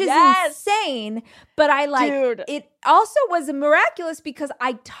 which is insane. But it also was miraculous because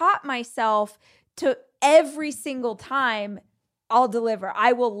I taught myself to every single time I'll deliver.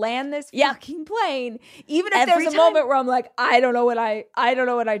 I will land this fucking plane, even if there's a moment where I'm like, I don't know what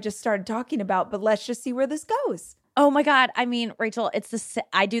I just started talking about, but let's just see where this goes. Oh my God. I mean, Rachel,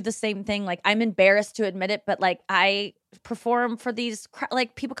 I do the same thing. Like I'm embarrassed to admit it, but like I perform for these,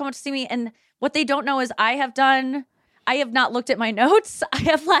 like people come up to see me, and what they don't know is I have not looked at my notes.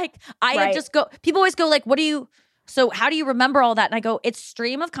 I just go, people always go like, so how do you remember all that? And I go, it's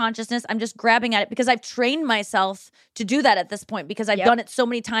stream of consciousness. I'm just grabbing at it because I've trained myself to do that at this point because I've done it so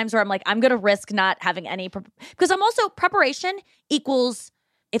many times where I'm like, I'm going to risk not having any, because I'm also preparation equals,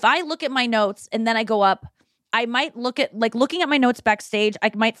 if I look at my notes and then I go up, I might look at like looking at my notes backstage.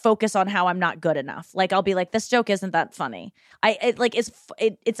 I might focus on how I'm not good enough. Like I'll be like, this joke isn't that funny.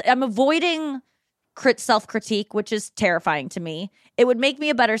 I'm avoiding self-critique, which is terrifying to me. It would make me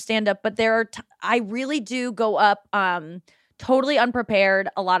a better stand-up, but I really do go up totally unprepared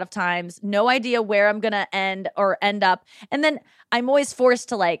a lot of times, no idea where I'm gonna end up, and then I'm always forced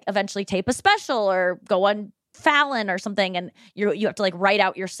to like eventually tape a special or go on Fallon or something, and you have to like write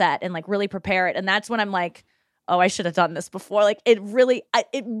out your set and like really prepare it, and that's when I'm like, oh, I should have done this before. Like it really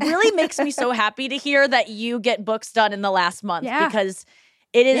makes me so happy to hear that you get books done in the last month because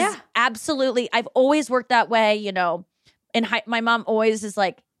it is absolutely, I've always worked that way, you know. My mom always is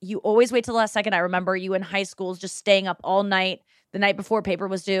like, you always wait till the last second. I remember you in high school just staying up all night the night before paper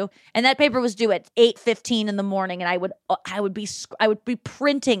was due, and that paper was due at 8:15 in the morning, and I would be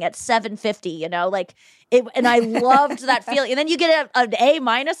printing at 7:50, you know, like it, and I loved that feeling. And then you get an A-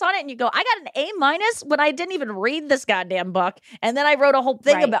 on it, and you go, I got an A- when I didn't even read this goddamn book, and then I wrote a whole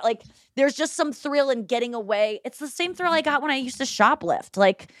thing about like, there's just some thrill in getting away. It's the same thrill I got when I used to shoplift.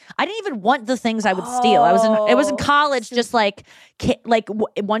 Like I didn't even want the things I would steal. I was in college, just like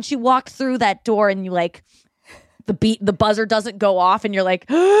once you walk through that door and you like, the buzzer doesn't go off and you're like,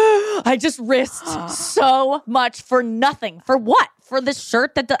 I just risked so much for nothing. For what? For this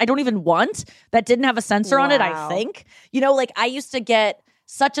shirt that I don't even want, that didn't have a sensor on it, I think. You know, like I used to get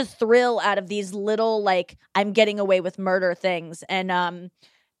such a thrill out of these little like I'm getting away with murder things,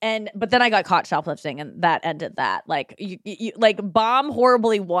 but then I got caught shoplifting, and that ended that. Like you like bomb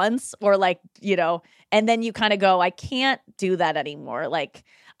horribly once, or like, you know, and then you kind of go, I can't do that anymore. Like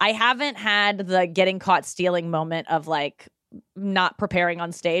I haven't had the getting caught stealing moment of like not preparing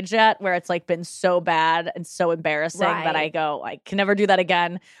on stage yet, where it's like been so bad and so embarrassing that I go, I can never do that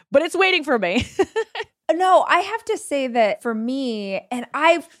again. But it's waiting for me. No, I have to say that for me, and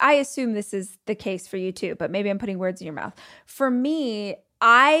I assume this is the case for you too, but maybe I'm putting words in your mouth. For me,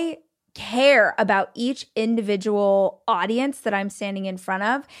 I care about each individual audience that I'm standing in front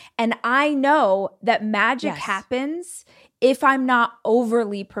of. And I know that magic happens if I'm not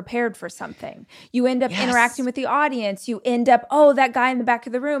overly prepared for something. You end up interacting with the audience. You end up, that guy in the back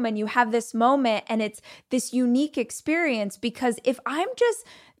of the room, and you have this moment, and it's this unique experience. Because if I'm just,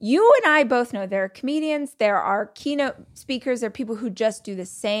 you and I both know there are comedians, there are keynote speakers, there are people who just do the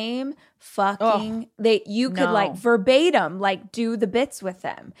same fucking, you could like verbatim, like do the bits with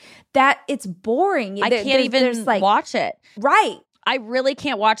them. That it's boring. I can't even watch it. Right. I really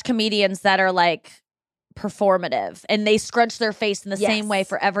can't watch comedians that are like performative and they scrunch their face in the same way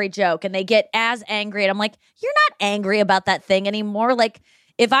for every joke, and they get as angry, and I'm like, you're not angry about that thing anymore. Like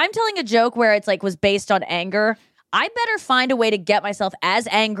if I'm telling a joke where it's like was based on anger, I better find a way to get myself as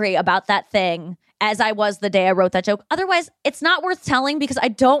angry about that thing as I was the day I wrote that joke. Otherwise, it's not worth telling because I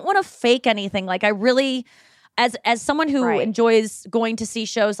don't want to fake anything. Like I really, as someone who enjoys going to see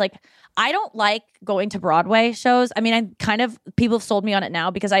shows, like I don't like going to Broadway shows. I mean, people have sold me on it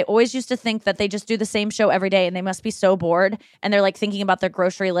now because I always used to think that they just do the same show every day and they must be so bored and they're like thinking about their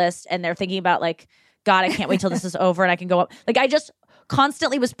grocery list and they're thinking about like, God, I can't wait till this is over and I can go up. Like I just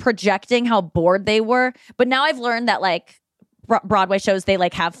constantly was projecting how bored they were. But now I've learned that like Broadway shows, they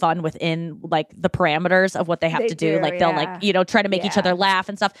like have fun within like the parameters of what they have to do. Like they'll like, try to make each other laugh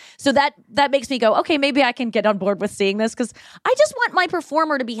and stuff. So that makes me go, okay, maybe I can get on board with seeing this because I just want my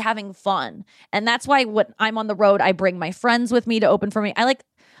performer to be having fun. And that's why when I'm on the road, I bring my friends with me to open for me.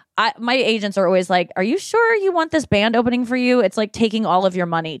 My agents are always like, are you sure you want this band opening for you? It's like taking all of your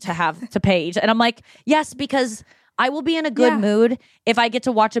money to have to pay each. And I'm like, yes, because I will be in a good mood if I get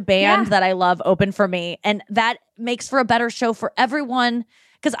to watch a band that I love open for me. And that makes for a better show for everyone.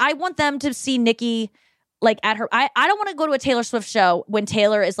 Because I want them to see NIKKI like at her. I don't want to go to a Taylor Swift show when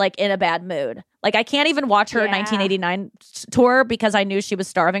Taylor is like in a bad mood. Like I can't even watch her 1989 tour because I knew she was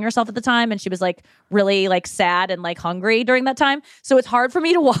starving herself at the time and she was like really like sad and like hungry during that time. So it's hard for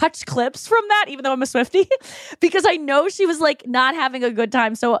me to watch clips from that, even though I'm a Swiftie, because I know she was like not having a good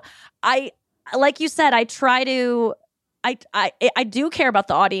time. So like you said, I try to, I do care about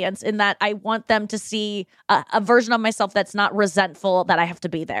the audience in that I want them to see a version of myself that's not resentful that I have to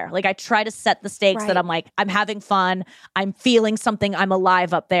be there. Like I try to set the stakes that I'm like, I'm having fun. I'm feeling something. I'm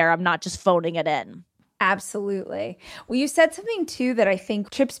alive up there. I'm not just phoning it in. Absolutely. Well, you said something too that I think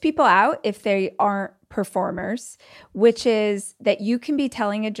trips people out if they aren't performers, which is that you can be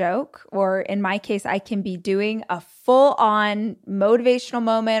telling a joke, or in my case, I can be doing a full-on motivational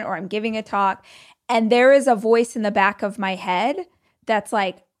moment or I'm giving a talk, and there is a voice in the back of my head that's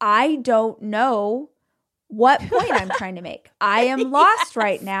like, I don't know what point I'm trying to make. I am lost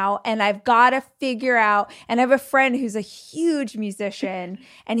right now and I've got to figure out. And I have a friend who's a huge musician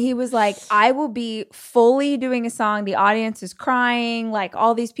and he was like, I will be fully doing a song. The audience is crying, like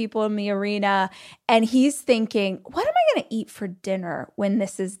all these people in the arena. And he's thinking, what am I going to eat for dinner when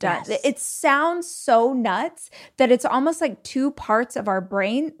this is done? Yes. It sounds so nuts that it's almost like two parts of our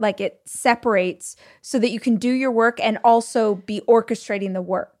brain, like it separates so that you can do your work and also be orchestrating the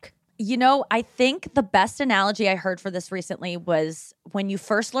work. You know, I think the best analogy I heard for this recently was when you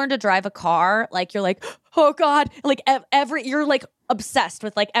first learn to drive a car, like you're like, oh God, like you're like obsessed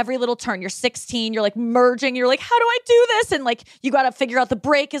with like every little turn. You're 16, you're like merging, you're like, how do I do this? And like, you got to figure out the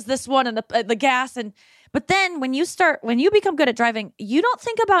brake is this one and the gas. But then when you become good at driving, you don't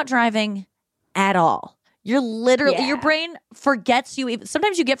think about driving at all. You're literally, your brain forgets you.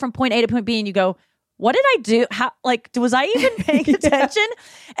 Sometimes you get from point A to point B and you go, what did I do? How, like, was I even paying attention?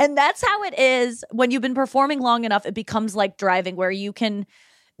 And that's how it is when you've been performing long enough. It becomes like driving where you can,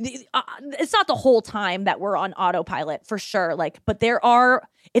 it's not the whole time that we're on autopilot for sure. Like, but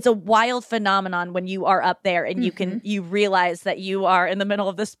it's a wild phenomenon when you are up there and you realize that you are in the middle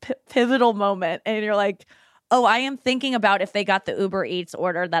of this pivotal moment and you're like, oh, I am thinking about if they got the Uber Eats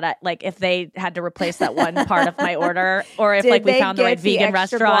order that if they had to replace that one part of my order or if like we found the right vegan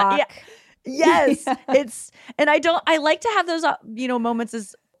restaurant. Yeah. Yes. I like to have those,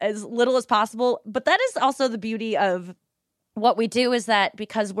 moments as little as possible. But that is also the beauty of what we do is that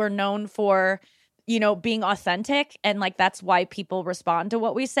because we're known for, being authentic and like that's why people respond to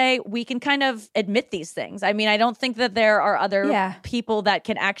what we say, we can kind of admit these things. I mean, I don't think that there are other people that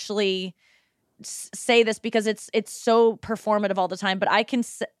can actually say this because it's so performative all the time. But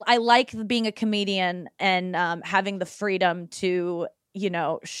I like being a comedian and having the freedom to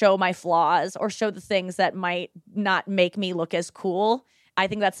show my flaws or show the things that might not make me look as cool. I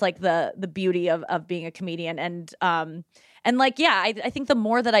think that's like the beauty of being a comedian. I think the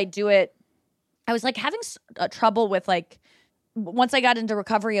more that I do it, I was like having trouble with like, once I got into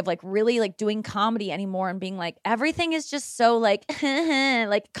recovery of like really like doing comedy anymore and being like, everything is just so like,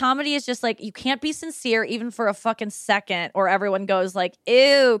 like comedy is just like, you can't be sincere even for a fucking second or everyone goes like,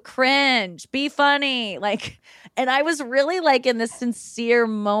 ew, cringe, be funny. Like, and I was really like in this sincere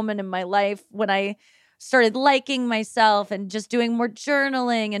moment in my life when I started liking myself and just doing more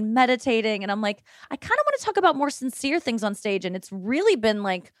journaling and meditating. And I'm like, I kind of want to talk about more sincere things on stage. And it's really been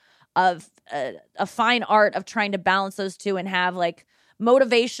like, of a fine art of trying to balance those two and have like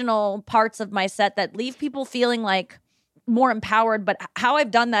motivational parts of my set that leave people feeling like more empowered. But how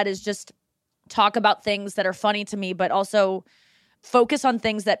I've done that is just talk about things that are funny to me, but also focus on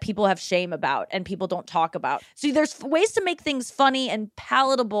things that people have shame about and people don't talk about. So there's ways to make things funny and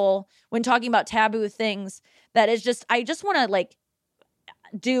palatable when talking about taboo things that is just, I just want to like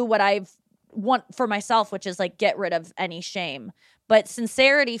do what I've want for myself, which is like get rid of any shame. But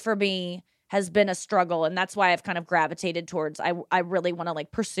sincerity for me has been a struggle, and that's why I've kind of gravitated towards I really want to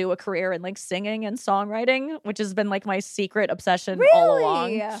like pursue a career in like singing and songwriting, which has been like my secret obsession all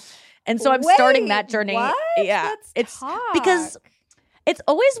along. And so I'm starting that journey. What? Yeah. Let's because it's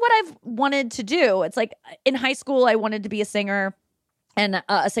always what I've wanted to do. It's like in high school I wanted to be a singer and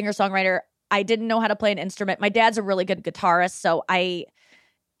a singer-songwriter. I didn't know how to play an instrument. My dad's a really good guitarist, so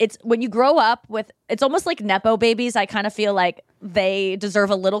it's when you grow up with, it's almost like Nepo babies. I kind of feel like they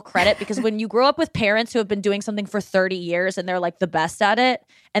deserve a little credit because when you grow up with parents who have been doing something for 30 years and they're like the best at it,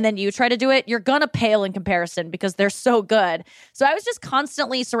 and then you try to do it, you're going to pale in comparison because they're so good. So I was just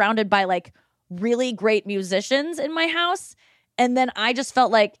constantly surrounded by like really great musicians in my house. And then I just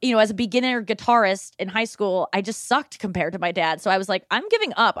felt like, you know, as a beginner guitarist in high school, I just sucked compared to my dad. So I was like, I'm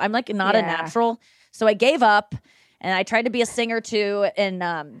giving up. I'm like not a natural. So I gave up. And I tried to be a singer too, and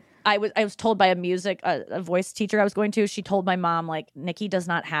I was told by a voice teacher I was going to. She told my mom like, Nikki does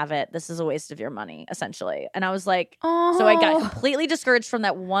not have it. This is a waste of your money, essentially. And I was like, so I got completely discouraged from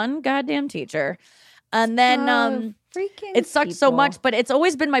that one goddamn teacher. And then it sucked so much, but it's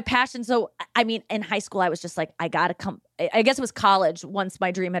always been my passion. So I mean, in high school, I was just like, I gotta come. I guess it was college once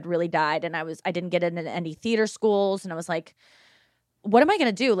my dream had really died, and I didn't get into any theater schools, and I was like, what am I going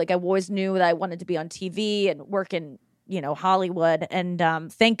to do? Like, I always knew that I wanted to be on TV and work in, you know, Hollywood. And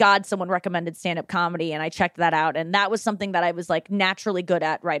thank God someone recommended stand-up comedy, and I checked that out. And that was something that I was like naturally good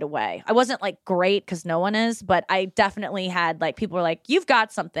at right away. I wasn't like great because no one is, but I definitely had like, people were like, you've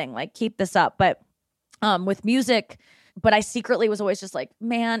got something, like keep this up. But with music, but I secretly was always just like,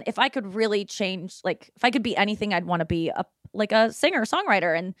 man, if I could really change, like if I could be anything, I'd want to be a singer,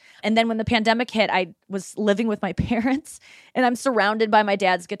 songwriter. And then when the pandemic hit, I was living with my parents and I'm surrounded by my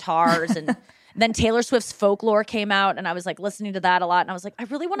dad's guitars. And then Taylor Swift's Folklore came out and I was like listening to that a lot. And I was like, I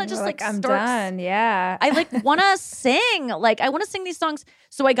really want to just like I'm start. done. Yeah. I like want to sing. Like I want to sing these songs.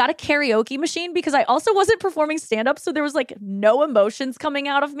 So I got a karaoke machine because I also wasn't performing stand-up. So there was like no emotions coming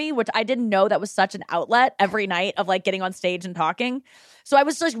out of me, which I didn't know that was such an outlet every night of like getting on stage and talking. So I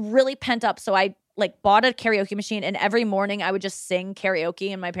was just really pent up. So I like bought a karaoke machine and every morning I would just sing karaoke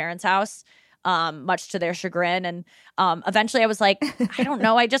in my parents' house, much to their chagrin. And eventually I was like, I don't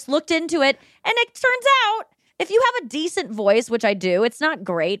know. I just looked into it and it turns out if you have a decent voice, which I do, it's not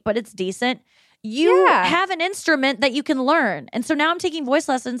great, but it's decent. You have an instrument that you can learn. And so now I'm taking voice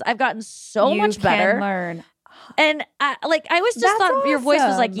lessons. I've gotten so much better. Learn. And I always just thought your voice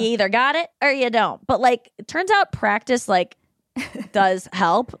was like, you either got it or you don't. But like, it turns out practice like does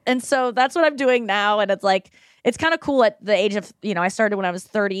help. And so that's what I'm doing now. And it's like, it's kind of cool at the age of, you know, I started when I was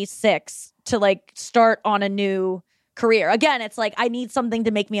 36 to like start on a new career. Again, it's like I need something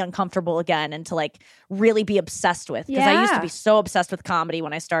to make me uncomfortable again and to like really be obsessed with. Because I used to be so obsessed with comedy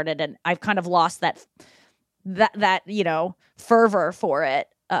when I started, and I've kind of lost that you know, fervor for it.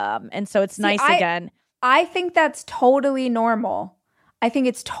 And so it's nice again. I think that's totally normal. I think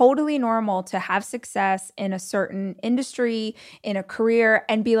it's totally normal to have success in a certain industry, in a career,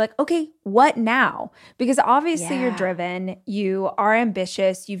 and be like, okay, what now? Because obviously you're driven, you are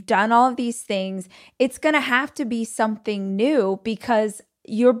ambitious, you've done all of these things. It's going to have to be something new because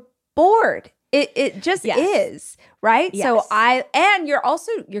you're bored. It just is, right? Yes.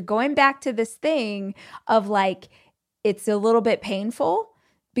 So you're going back to this thing of like, it's a little bit painful.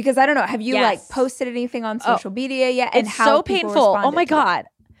 Because I don't know, have you like posted anything on social media yet? And it's how so painful. Oh my God.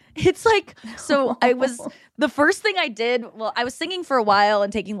 It's like, so the first thing I did, well, I was singing for a while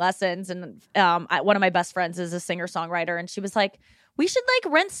and taking lessons. And one of my best friends is a singer-songwriter. And she was like, we should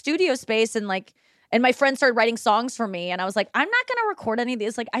like rent studio space and like, and my friend started writing songs for me. And I was like, I'm not going to record any of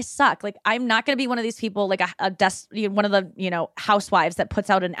these. Like, I suck. Like, I'm not going to be one of these people, like one of the, you know, housewives that puts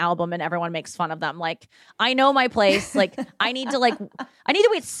out an album and everyone makes fun of them. Like, I know my place. Like, I need to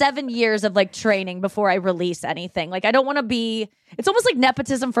wait 7 years of like training before I release anything. Like, I don't want to be, it's almost like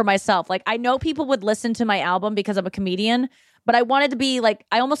nepotism for myself. Like, I know people would listen to my album because I'm a comedian, but I wanted to be like,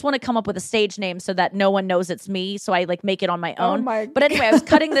 I almost want to come up with a stage name so that no one knows it's me. So I like make it on my own. But anyway, I was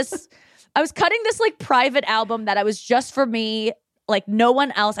cutting this like private album that I was just for me, like no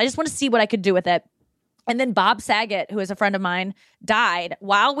one else. I just want to see what I could do with it. And then Bob Saget, who is a friend of mine, died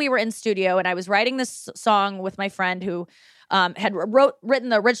while we were in studio. And I was writing this song with my friend who had written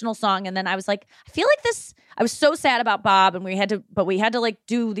the original song. And then I was like, I feel like I was so sad about Bob, and we had to like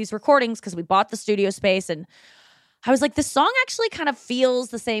do these recordings because we bought the studio space. And I was like, this song actually kind of feels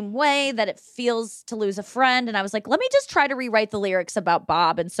the same way that it feels to lose a friend. And I was like, let me just try to rewrite the lyrics about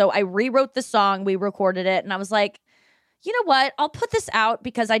Bob. And so I rewrote the song, we recorded it, and I was like, you know what? I'll put this out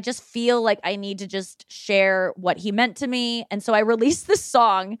because I just feel like I need to just share what he meant to me. And so I released this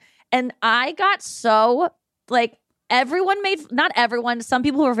song and I got so like not everyone, some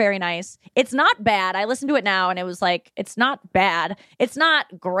people were very nice. It's not bad. I listened to it now and it was like, it's not bad. It's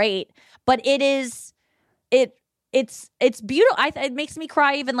not great, but it's beautiful. It makes me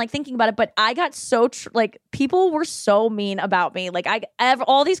cry even like thinking about it. But I got so people were so mean about me. Like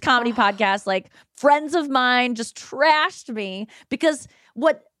all these comedy podcasts, like friends of mine just trashed me because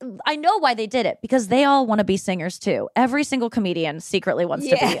I know why they did it, because they all want to be singers too. Every single comedian secretly wants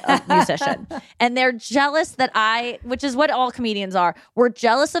to be a musician, and they're jealous which is what all comedians are. We're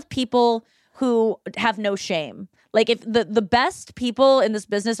jealous of people who have no shame. Like if the best people in this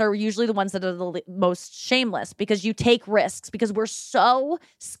business are usually the ones that are the most shameless, because you take risks, because we're so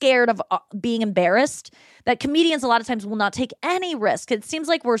scared of being embarrassed that comedians a lot of times will not take any risk. It seems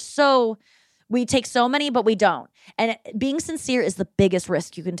like we take so many, but we don't. And being sincere is the biggest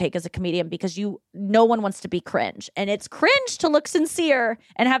risk you can take as a comedian, because no one wants to be cringe. And it's cringe to look sincere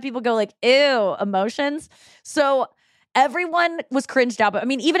and have people go like, ew, emotions. So everyone was cringed out. But I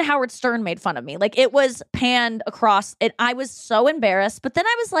mean, even Howard Stern made fun of me. Like it was panned across it. I was so embarrassed. But then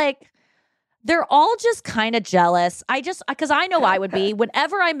I was like, they're all just kind of jealous. Because I know I would be.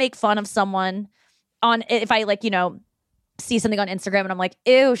 Whenever I make fun of someone if I like, see something on Instagram and I'm like,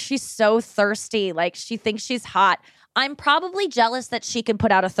 ew, she's so thirsty. Like she thinks she's hot. I'm probably jealous that she can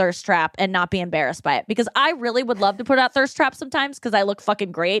put out a thirst trap and not be embarrassed by it, because I really would love to put out thirst traps sometimes because I look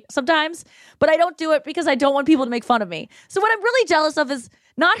fucking great sometimes, but I don't do it because I don't want people to make fun of me. So what I'm really jealous of is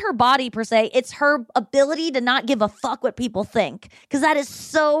not her body per se. It's her ability to not give a fuck what people think, because that is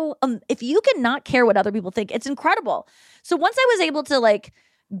so, if you can not care what other people think, it's incredible. So once I was able to like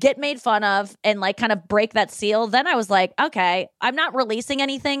get made fun of and like kind of break that seal, then I was like, okay, I'm not releasing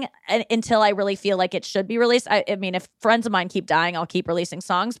anything until I really feel like it should be released. I mean, if friends of mine keep dying, I'll keep releasing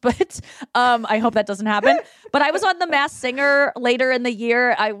songs, but I hope that doesn't happen. But I was on The Masked Singer later in the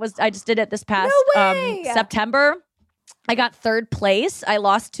year. I just did it this past September. I got third place. I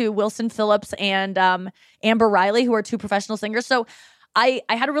lost to Wilson Phillips and Amber Riley, who are two professional singers. So I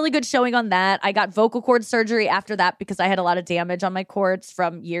had a really good showing on that. I got vocal cord surgery after that because I had a lot of damage on my cords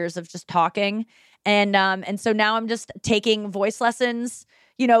from years of just talking. And so now I'm just taking voice lessons,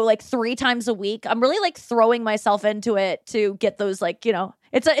 like 3 times a week. I'm really like throwing myself into it to get those like,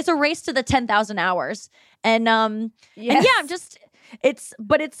 it's a race to the 10,000 hours. And and yeah,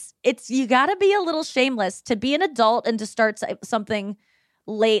 it's you gotta be a little shameless to be an adult and to start something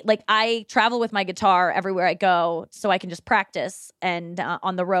late. Like I travel with my guitar everywhere I go so I can just practice and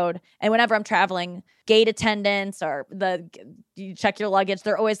on the road. And whenever I'm traveling, gate attendants or you check your luggage,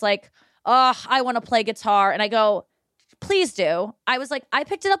 they're always like, oh, I want to play guitar. And I go, please do. I was like, I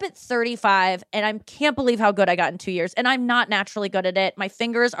picked it up at 35 and I can't believe how good I got in 2 years. And I'm not naturally good at it. My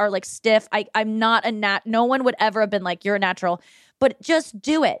fingers are like stiff. I'm not no one would ever have been like, you're a natural, but just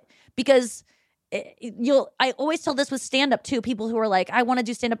do it, because I always tell this with stand-up too. People who are like, I want to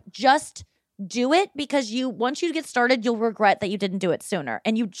do stand-up, just do it, because once you get started, you'll regret that you didn't do it sooner.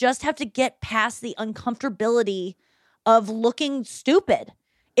 And you just have to get past the uncomfortability of looking stupid.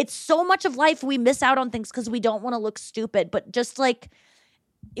 It's so much of life we miss out on things because we don't want to look stupid. But just like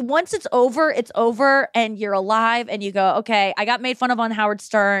once it's over and you're alive and you go, okay, I got made fun of on Howard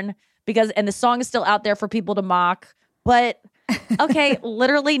Stern and the song is still out there for people to mock. But okay,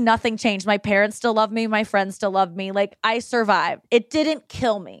 literally nothing changed. My parents still love me. My friends still love me. Like I survived. It didn't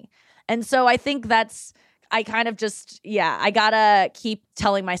kill me. And so I think I kind of just, I gotta keep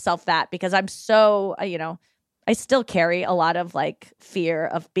telling myself that, because I'm so, I still carry a lot of like fear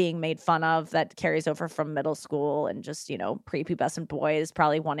of being made fun of that carries over from middle school, and just, prepubescent boys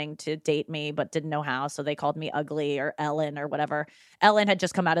probably wanting to date me but didn't know how. So they called me ugly or Ellen or whatever. Ellen had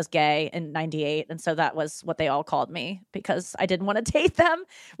just come out as gay in 98. And so that was what they all called me because I didn't want to date them,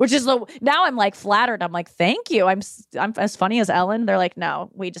 which is now I'm like flattered. I'm like, thank you. I'm as funny as Ellen. They're like, no,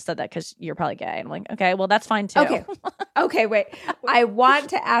 we just said that because you're probably gay. And I'm like, okay, well, that's fine too. Okay, wait. I want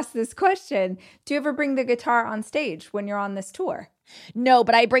to ask this question. Do you ever bring the guitar on stage when you're on this tour? No,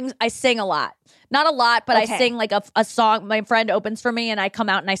 but I sing a lot. Not a lot, but okay. I sing like a song. My friend opens for me and I come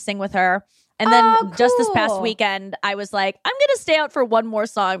out and I sing with her. And then just this past weekend, I was like, I'm going to stay out for one more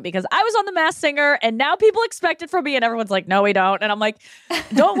song because I was on The Masked Singer and now people expect it from me. And everyone's like, no, we don't. And I'm like,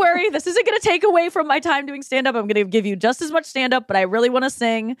 don't worry. This isn't going to take away from my time doing stand-up. I'm going to give you just as much stand-up, but I really want to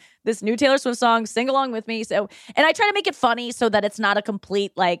sing this new Taylor Swift song. Sing along with me. So, and I try to make it funny so that it's not a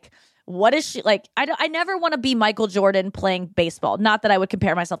complete like, what is she like? I never want to be Michael Jordan playing baseball. Not that I would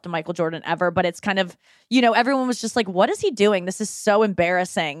compare myself to Michael Jordan ever, but it's kind of, everyone was just like, what is he doing? This is so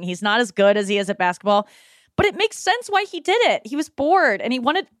embarrassing. He's not as good as he is at basketball. But it makes sense why he did it. He was bored and he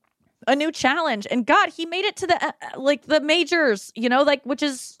wanted a new challenge. And God, he made it to the majors, which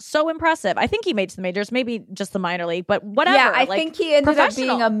is so impressive. I think he made it to the majors, maybe just the minor league, but whatever. Yeah, I think he ended up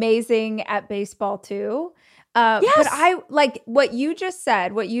being amazing at baseball too. Yes. But I like what you just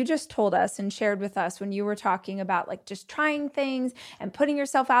said, what you just told us and shared with us when you were talking about like just trying things and putting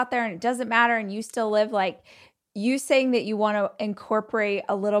yourself out there and it doesn't matter and you still live like you saying that you want to incorporate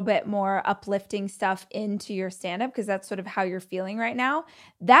a little bit more uplifting stuff into your stand-up because that's sort of how you're feeling right now.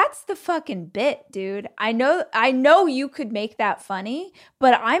 That's the fucking bit, dude. I know you could make that funny,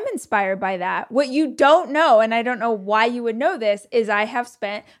 but I'm inspired by that. What you don't know, and I don't know why you would know this, is I have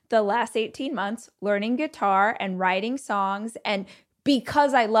spent the last 18 months learning guitar and writing songs and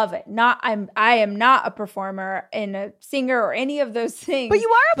because I love it. I am not a performer and a singer or any of those things. But you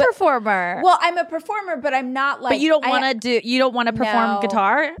are a performer. Well, I'm a performer, but I'm not like. But you don't want to perform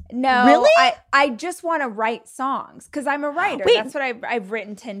guitar? No. Really? I just want to write songs because I'm a writer. Wait. That's what I've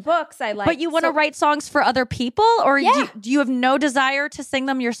written 10 books. I like. But you want to write songs for other people, or do you have no desire to sing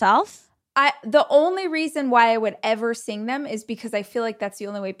them yourself? The only reason why I would ever sing them is because I feel like that's the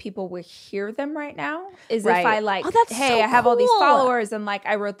only way people will hear them right now is if I like, hey, I have all these followers and like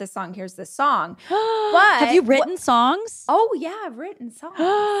I wrote this song, here's the song. But have you written songs? Oh yeah, I've written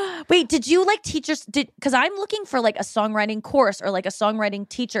songs. Wait, did you like teachers? Because I'm looking for like a songwriting course or like a songwriting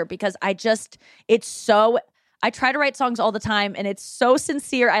teacher because I try to write songs all the time and it's so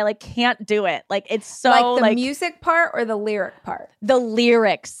sincere. I like can't do it. Like it's so like the music part or the lyric part? The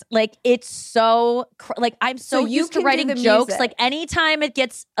lyrics. Like it's so like I'm so used to writing jokes. Music. Like anytime it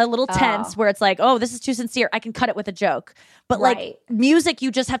gets a little tense where it's like, oh, this is too sincere, I can cut it with a joke. But like music, you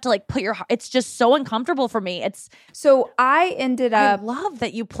just have to like put your heart. It's just so uncomfortable for me. So I ended up. I love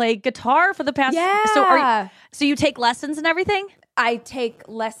that you play guitar for the past. Yeah. So you take lessons and everything? I take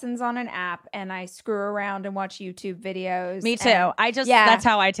lessons on an app and I screw around and watch YouTube videos. Me too. That's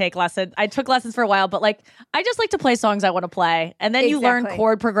how I take lessons. I took lessons for a while, but like, I just like to play songs I want to play. And then you learn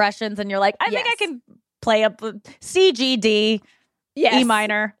chord progressions and you're like, I think I can play up C, G, D, E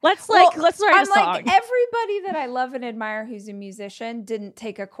minor. Let's write a song. Like everybody that I love and admire who's a musician didn't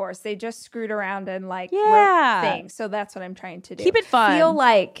take a course. They just screwed around and wrote things. So that's what I'm trying to do. Keep it fun. I feel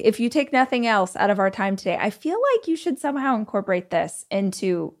like if you take nothing else out of our time today, I feel like you should somehow incorporate this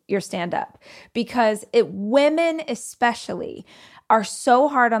into your stand-up because women especially are so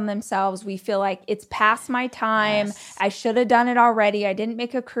hard on themselves. We feel like it's past my time. Yes. I should have done it already. I didn't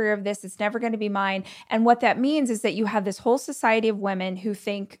make a career of this. It's never going to be mine. And what that means is that you have this whole society of women who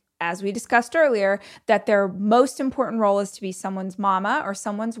think, as we discussed earlier, that their most important role is to be someone's mama or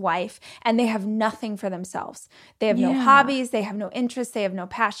someone's wife, and they have nothing for themselves. They have no hobbies, they have no interests, they have no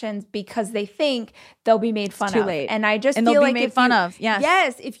passions because they think they'll be made fun of. Too late. And I just feel like made fun of.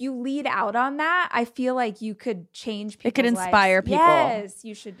 Yes, if you lead out on that, I feel like you could change people's lives. It could inspire people. Yes,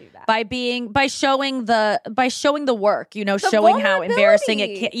 you should do that. By showing the work, showing how embarrassing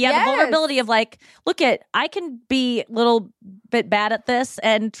it can. Yeah, the vulnerability of like, I can be a little bit bad at this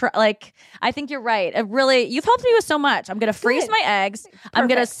and I think you're right. You've helped me with so much. I'm going to freeze my eggs. Perfect. I'm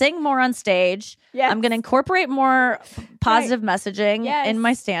going to sing more on stage. Yes. I'm going to incorporate more positive messaging in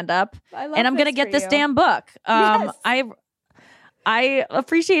my stand-up. And I'm going to get this damn book. I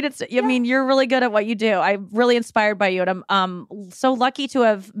appreciate it. I mean, you're really good at what you do. I'm really inspired by you. And I'm so lucky to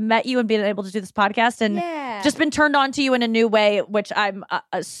have met you and been able to do this podcast and just been turned on to you in a new way, which I'm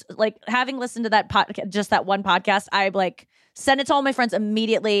having listened to that podcast, just that one podcast, I send it to all my friends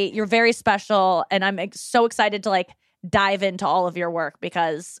immediately. You're very special. And I'm so excited to dive into all of your work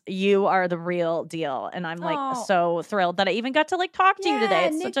because you are the real deal. And I'm so thrilled that I even got to talk to you today.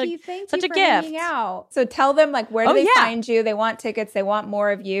 It's NIKKI, such a gift. Hanging out. So tell them where do they find you? They want tickets. They want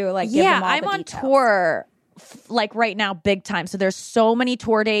more of you. Give them all I'm the on details. Tour right now, big time. So there's so many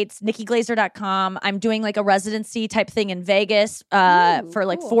tour dates. NIKKIGLASER.com. I'm doing a residency type thing in Vegas for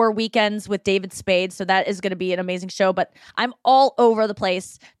cool. 4 weekends with David Spade. So that is going to be an amazing show. But I'm all over the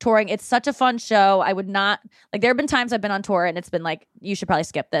place touring. It's such a fun show. I would not there have been times I've been on tour and it's been you should probably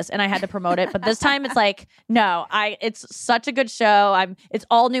skip this, and I had to promote it. But this time it's no, it's such a good show. It's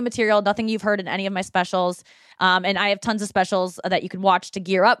all new material, nothing you've heard in any of my specials. And I have tons of specials that you can watch to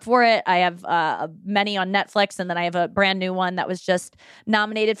gear up for it. I have many on Netflix, and then I have a brand new one that was just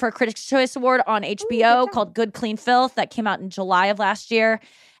nominated for a Critics' Choice Award on HBO called Good Clean Filth that came out in July of last year.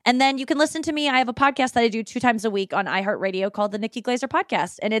 And then you can listen to me. I have a podcast that I do 2 times a week on iHeartRadio called the NIKKI GLASER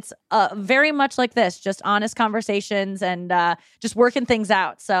Podcast. And it's very much like this, just honest conversations and just working things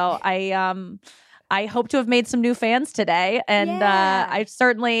out. So I hope to have made some new fans today. And I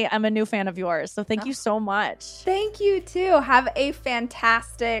certainly am a new fan of yours. So thank you so much. Thank you too. Have a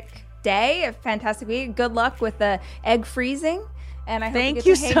fantastic day, a fantastic week. Good luck with the egg freezing. And I hope Thank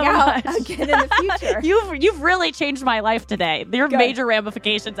you you get to hang so out much. again in the future. You've really changed my life today. There are Good. major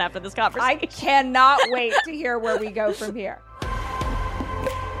ramifications after this conversation. I cannot wait to hear where we go from here.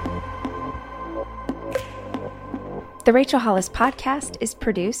 The Rachel Hollis podcast is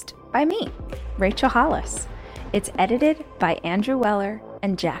produced by me, Rachel Hollis. It's edited by Andrew Weller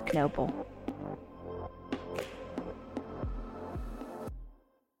and Jack Noble.